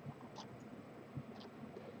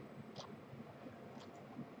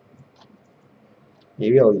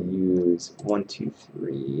maybe I'll use 1, 2,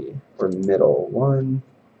 3 or middle 1.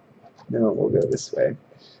 No, we'll go this way.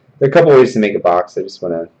 There are a couple ways to make a box. I just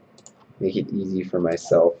want to make it easy for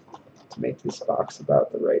myself to make this box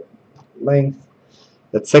about the right length.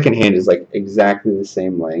 That second hand is like exactly the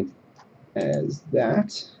same length as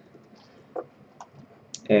that,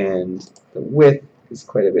 and the width is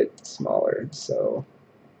quite a bit smaller, so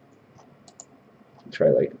I'll try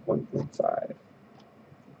like 1.5,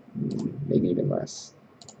 maybe even less,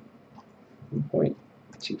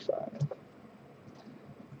 1.25.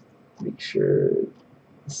 Make sure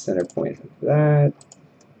the center point of that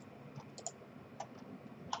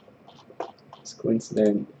is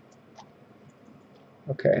coincident.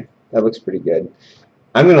 Okay, that looks pretty good.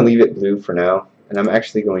 I'm going to leave it blue for now, and I'm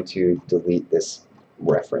actually going to delete this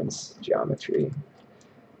reference geometry.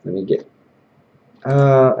 Let me get,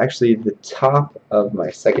 actually the top of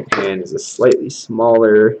my second hand is a slightly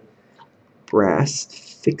smaller brass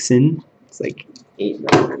fixin. It's like 8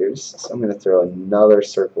 millimeters, so I'm going to throw another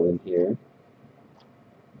circle in here.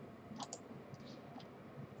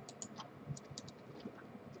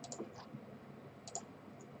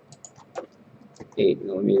 $8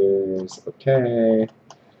 millimeters, okay.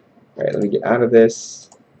 Alright, let me get out of this.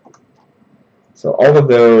 So all of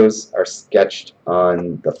those are sketched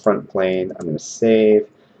on the front plane. I'm going to save.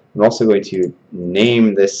 I'm also going to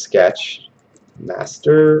name this sketch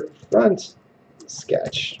Master Front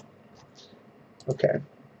Sketch. Okay.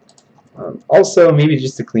 Also, maybe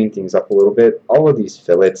just to clean things up a little bit, all of these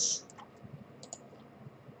fillets,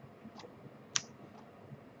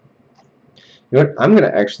 you know what, I'm going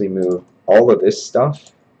to actually move all of this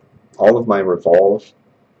stuff, all of my revolve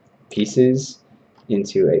pieces,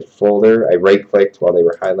 into a folder. I right-clicked while they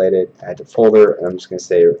were highlighted, add to folder, and I'm just going to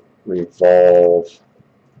say revolve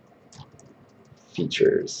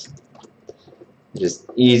features. Just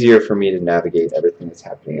easier for me to navigate everything that's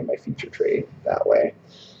happening in my feature tree that way.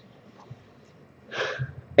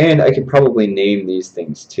 And I could probably name these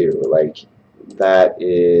things too, like that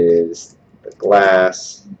is the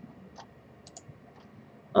glass.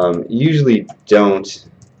 Usually don't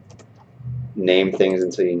name things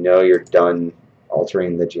until you know you're done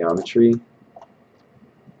altering the geometry,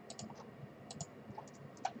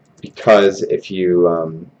 because if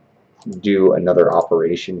you do another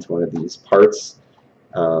operation to one of these parts,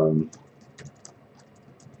 you'll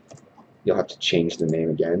have to change the name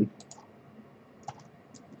again.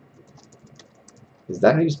 Is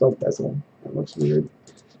that how you spell bezel? That looks weird.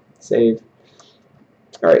 Save.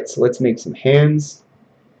 Alright, so let's make some hands.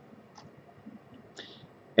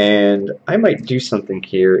 And I might do something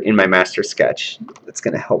here in my master sketch that's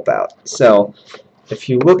going to help out. So if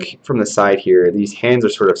you look from the side here, these hands are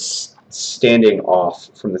sort of standing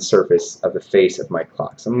off from the surface of the face of my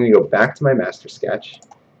clock. So I'm going to go back to my master sketch,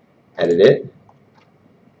 edit it,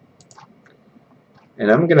 and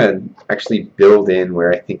I'm going to actually build in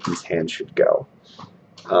where I think these hands should go.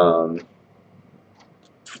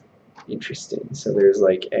 Interesting. So there's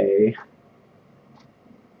like I'm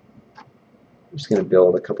just going to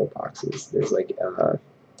build a couple boxes. There's like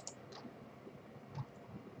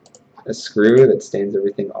a screw that stands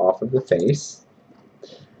everything off of the face.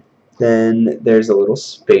 Then there's a little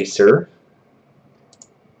spacer.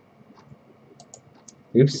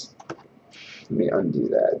 Oops. Let me undo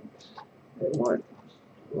that. I want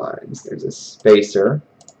lines. There's a spacer.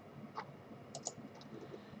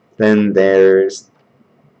 Then there's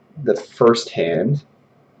the first hand.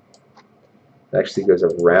 It actually goes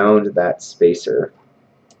around that spacer.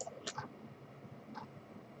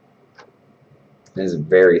 It is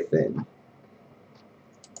very thin.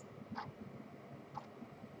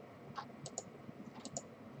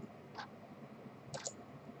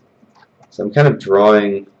 So I'm kind of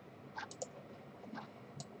drawing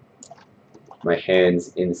my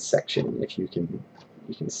hands in section, if you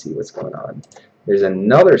can see what's going on. There's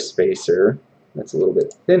another spacer that's a little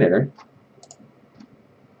bit thinner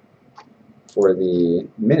for the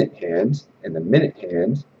minute hand, and the minute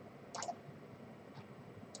hand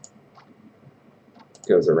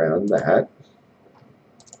goes around that.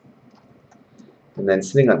 And then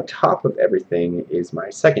sitting on top of everything is my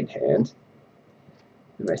second hand.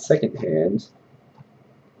 And my second hand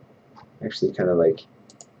actually kind of like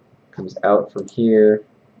comes out from here,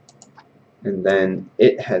 and then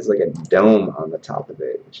it has like a dome on the top of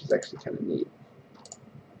it, which is actually kind of neat.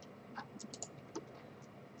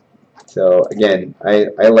 So again,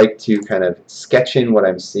 I like to kind of sketch in what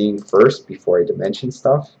I'm seeing first before I dimension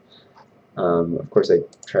stuff. Of course, I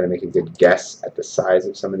try to make a good guess at the size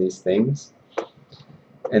of some of these things.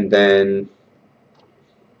 And then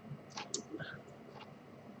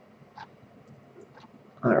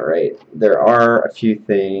alright, there are a few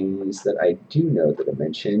things that I do know the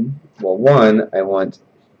dimension. Well, one, I want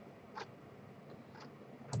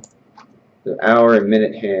the hour and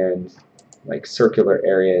minute hand, like circular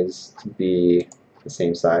areas, to be the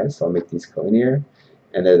same size. So I'll make these collinear,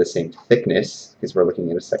 and they're the same thickness because we're looking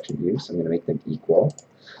at a section view, so I'm going to make them equal.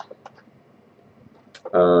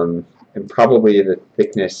 And probably the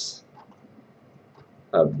thickness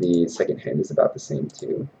of the second hand is about the same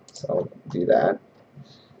too, so I'll do that.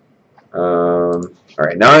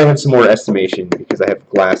 Alright, now I have some more estimation because I have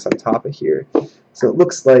glass on top of here. So it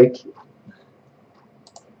looks like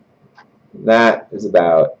that is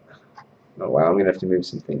about, oh wow, I'm going to have to move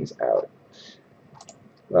some things out.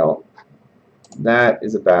 Well, that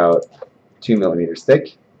is about 2 millimeters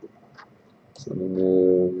thick. So let me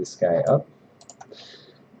move this guy up.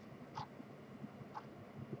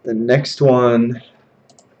 The next one,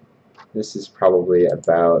 this is probably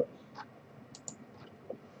about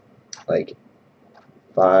like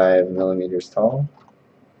 5 millimeters tall.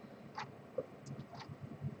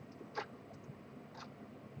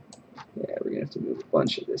 Yeah, we're going to have to move a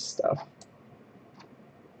bunch of this stuff.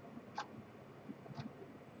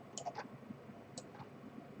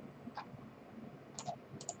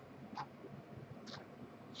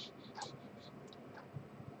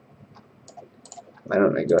 Why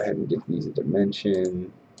don't I go ahead and give these a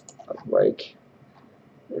dimension of like,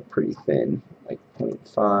 they're pretty thin, like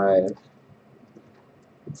 0.5.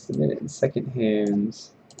 It's the minute and second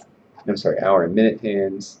hands. I'm sorry, hour and minute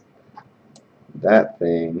hands. That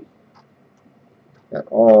thing got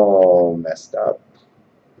all messed up.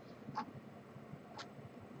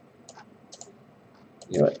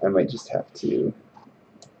 You know what, I might just have to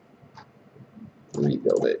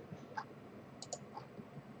rebuild it.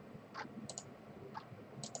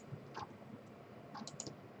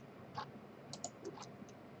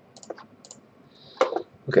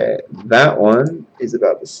 Okay, that one is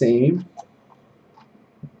about the same.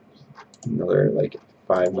 No, another like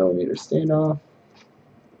 5mm standoff.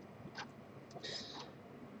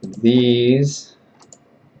 These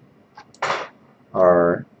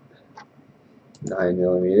are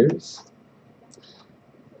 9mm.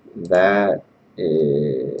 That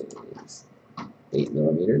is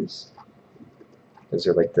 8mm. Those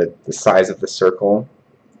are like the size of the circle.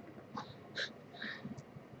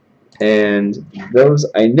 And those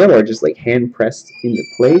I know are just like hand pressed into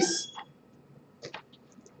place.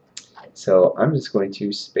 So I'm just going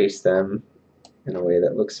to space them in a way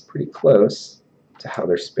that looks pretty close to how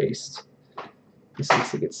they're spaced. This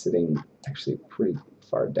looks like it's sitting actually pretty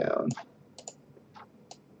far down.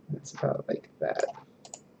 It's about like that.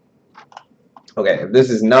 Okay, if this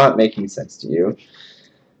is not making sense to you,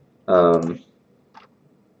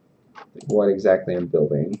 what exactly I'm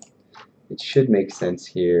building, it should make sense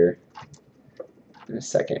here in a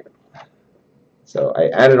second. So I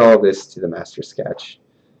added all this to the master sketch.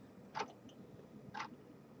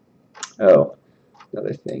 Oh,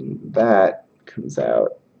 another thing, that comes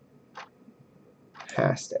out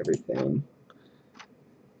past everything.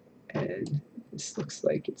 And this looks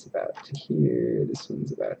like it's about to here. This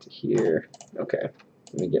one's about to here. Okay,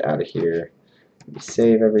 let me get out of here. Let me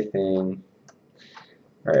save everything.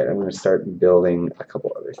 Alright, I'm going to start building a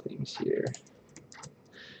couple other things here.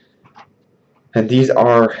 And these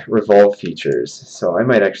are revolve features, so I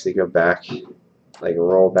might actually go back, like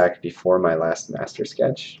roll back before my last master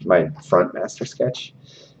sketch, my front master sketch,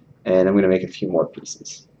 and I'm going to make a few more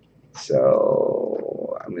pieces.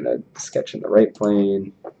 So I'm going to sketch in the right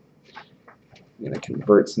plane. I'm going to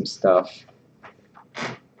convert some stuff.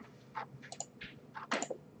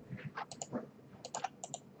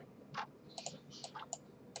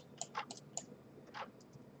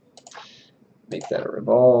 Make that a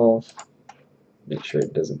revolve. Make sure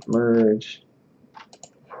it doesn't merge.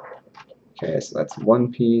 Okay, so that's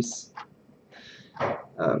one piece.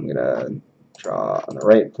 I'm going to draw on the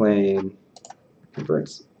right plane, convert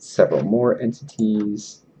several more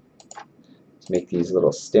entities to make these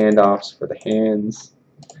little standoffs for the hands.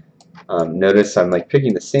 Notice I'm like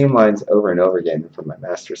picking the same lines over and over again from my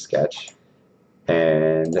master sketch,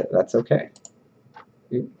 and that's okay.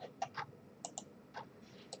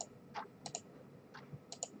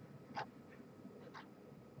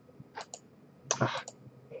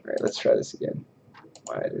 Alright, let's try this again.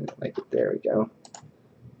 Why I didn't like it. There we go.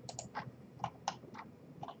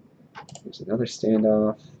 There's another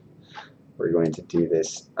standoff. We're going to do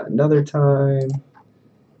this another time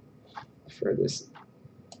for this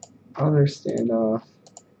other standoff.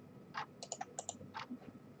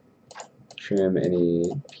 Trim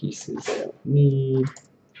any pieces that we need.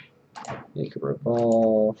 Make a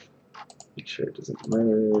revolve. Make sure it doesn't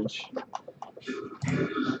merge.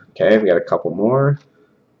 Okay, we got a couple more.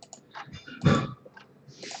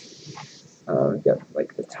 We've got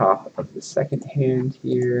like the top of the second hand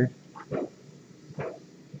here.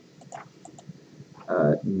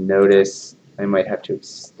 Notice I might have to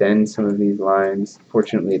extend some of these lines.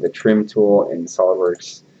 Fortunately, the trim tool in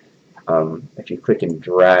SolidWorks, if you click and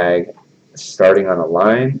drag starting on a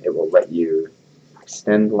line, it will let you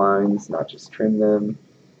extend lines, not just trim them.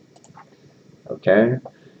 Okay,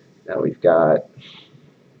 now we've got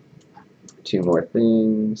two more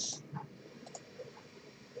things.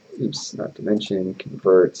 Oops, not to mention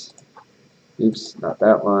convert. Oops, not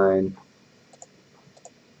that line.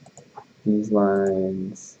 These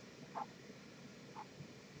lines.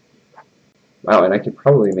 Wow, and I could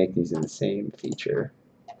probably make these in the same feature.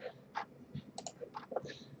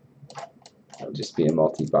 It'll just be a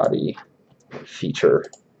multi-body feature,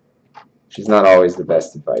 which is not always the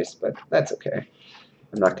best advice, but that's okay.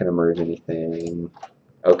 I'm not going to merge anything.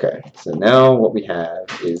 Okay, so now what we have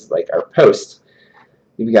is like our post.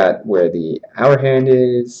 We've got where the hour hand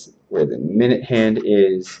is, where the minute hand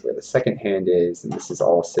is, where the second hand is, and this is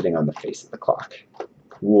all sitting on the face of the clock.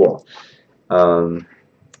 Cool. I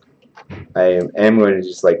am going to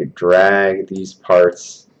just like drag these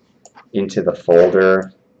parts into the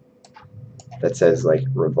folder that says like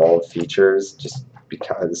revolve features, just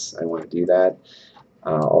because I want to do that.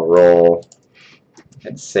 I'll roll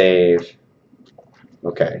and save.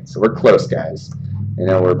 Okay, so we're close, guys. I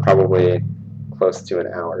know we're probably close to an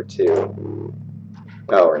hour too.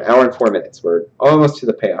 Oh, we're an hour and 4 minutes. We're almost to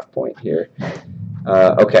the payoff point here.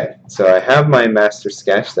 Okay, so I have my master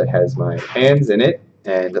sketch that has my hands in it,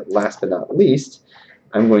 and last but not least,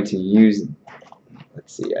 I'm going to use,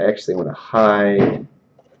 let's see, I actually want to hide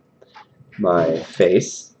my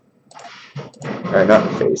face, or not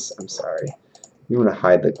the face, I'm sorry. You want to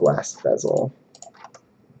hide the glass bezel,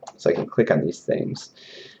 so I can click on these things.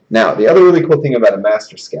 Now, the other really cool thing about a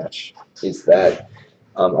master sketch is that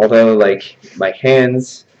Although like my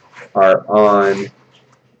hands are on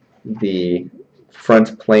the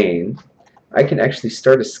front plane, I can actually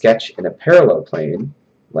start a sketch in a parallel plane,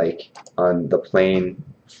 like on the plane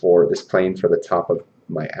for this plane for the top of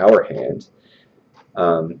my hour hand,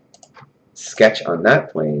 sketch on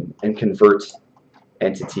that plane and convert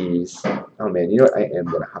entities. Oh man, you know what? I am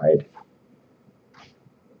going to hide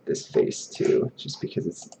this face too, just because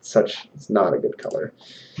it's not a good color.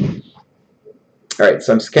 Alright,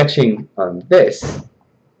 so I'm sketching on this.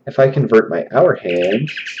 If I convert my hour hand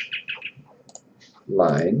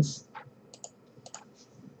lines,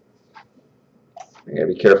 I gotta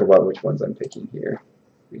be careful about which ones I'm picking here.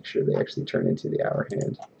 Make sure they actually turn into the hour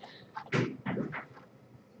hand.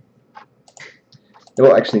 It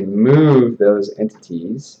will actually move those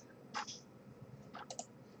entities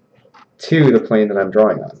to the plane that I'm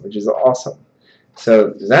drawing on, which is awesome.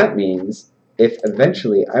 So that means if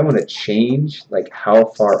eventually I want to change like how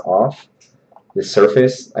far off the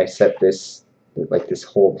surface I set this, like this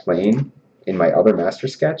whole plane in my other master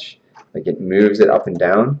sketch, like it moves it up and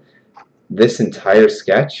down, this entire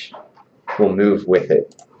sketch will move with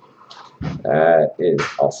it. That is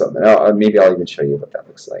awesome. And maybe I'll even show you what that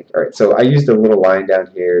looks like. Alright, so I used a little line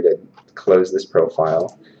down here to close this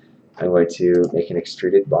profile. I'm going to make an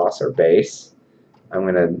extruded boss or base. I'm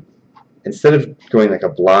going to, instead of going like a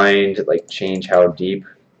blind, like change how deep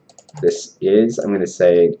this is, I'm going to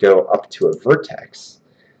say go up to a vertex.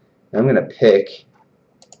 And I'm going to pick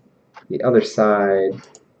the other side.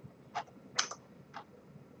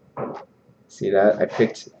 See that? I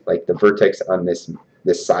picked like the vertex on this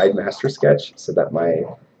side master sketch so that my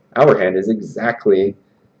hour hand is exactly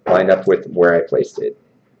lined up with where I placed it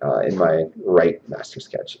in my right master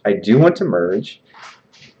sketch. I do want to merge,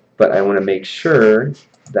 but I want to make sure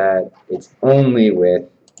that it's only with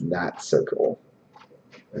that circle.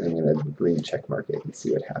 And I'm going to green check mark it and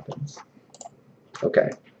see what happens. Okay,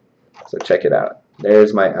 so check it out.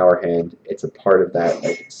 There's my hour hand. It's a part of that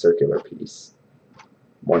like circular piece.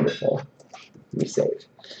 Wonderful. Let me save.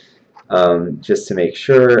 Just to make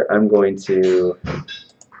sure, I'm going to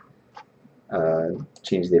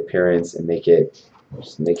change the appearance and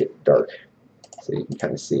just make it dark so you can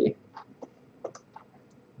kind of see.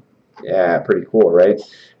 Yeah, pretty cool, right?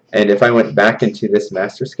 And if I went back into this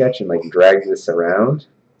master sketch and like dragged this around,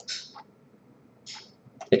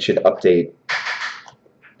 it should update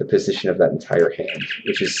the position of that entire hand,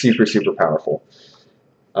 which is super, super powerful.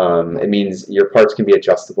 It means your parts can be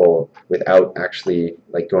adjustable without actually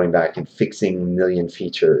like going back and fixing a million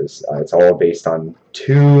features. It's all based on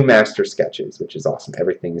 2 master sketches, which is awesome.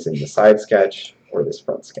 Everything is in the side sketch or this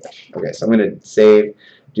front sketch. Okay, so I'm going to save,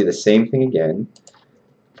 do the same thing again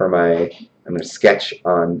for my, I'm going to sketch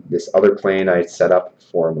on this other plane I set up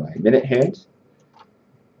for my minute hand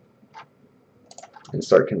and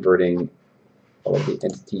start converting all of the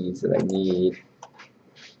entities that I need.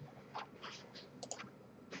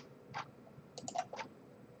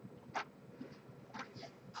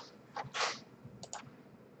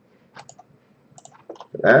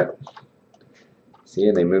 For that. See,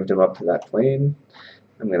 and they moved them up to that plane.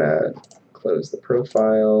 I'm going to close the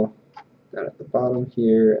profile down at the bottom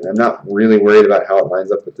here, and I'm not really worried about how it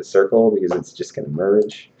lines up with the circle because it's just going to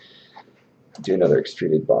merge. Do another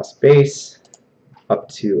extruded boss base up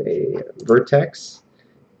to a vertex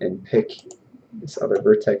and pick this other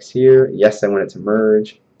vertex here. Yes, I want it to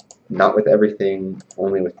merge, not with everything,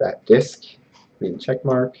 only with that disc. Green check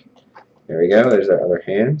mark. There we go, there's our other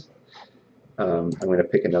hand. I'm going to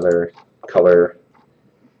pick another color,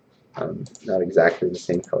 not exactly the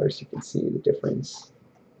same color so you can see the difference.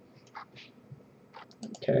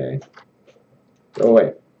 Okay, go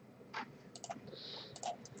away.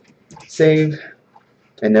 Save,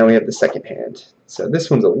 and now we have the second hand. So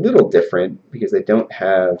this one's a little different because I don't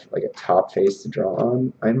have like a top face to draw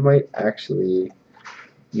on. I might actually,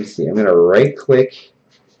 you see, I'm going to right click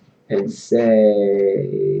and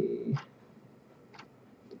say,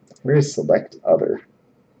 where is select other?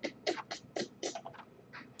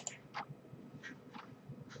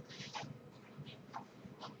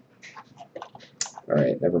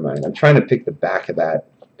 Alright, never mind. I'm trying to pick the back of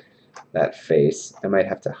that face. I might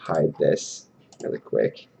have to hide this really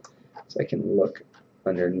quick so I can look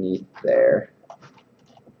underneath there.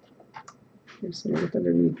 Here's some look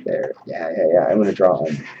underneath there. Yeah. I'm going to draw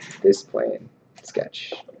on this plane.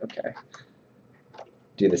 Sketch. Okay.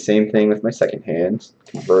 Do the same thing with my second hand.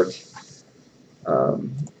 Convert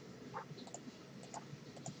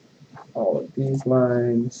all of these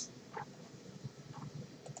lines.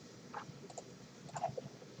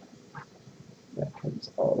 That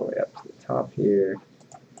comes all the way up to the top here.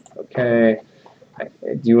 Okay.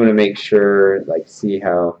 I do want to make sure, like, see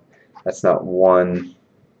how that's not one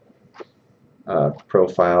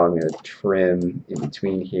profile. I'm going to trim in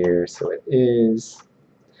between here so it is.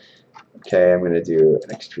 Okay, I'm going to do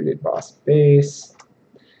an extruded boss base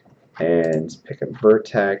and pick a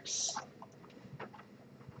vertex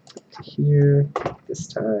here this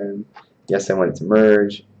time. Yes, I want it to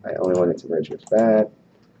merge. I only want it to merge with that.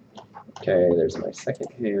 Okay, there's my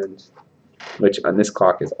second hand, which on this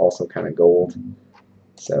clock is also kind of gold.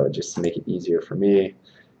 So just to make it easier for me,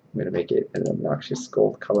 I'm going to make it an obnoxious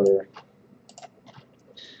gold color.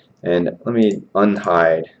 And let me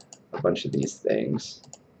unhide a bunch of these things.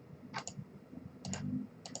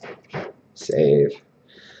 Save.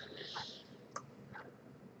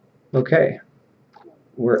 Okay,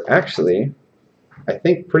 we're actually, I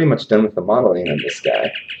think, pretty much done with the modeling of this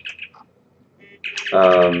guy.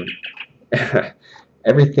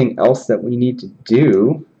 Everything else that we need to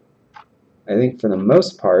do, I think for the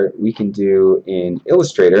most part, we can do in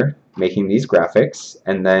Illustrator, making these graphics,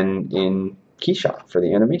 and then in Keyshot for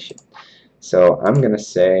the animation. So I'm going to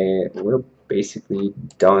say we're basically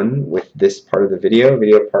done with this part of the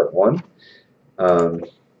video part 1.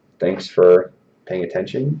 Thanks for paying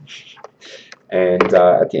attention. And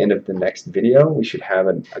at the end of the next video, we should have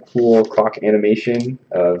a cool clock animation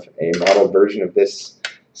of a modeled version of this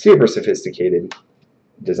super sophisticated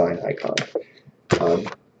design icon.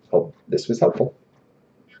 Hope this was helpful.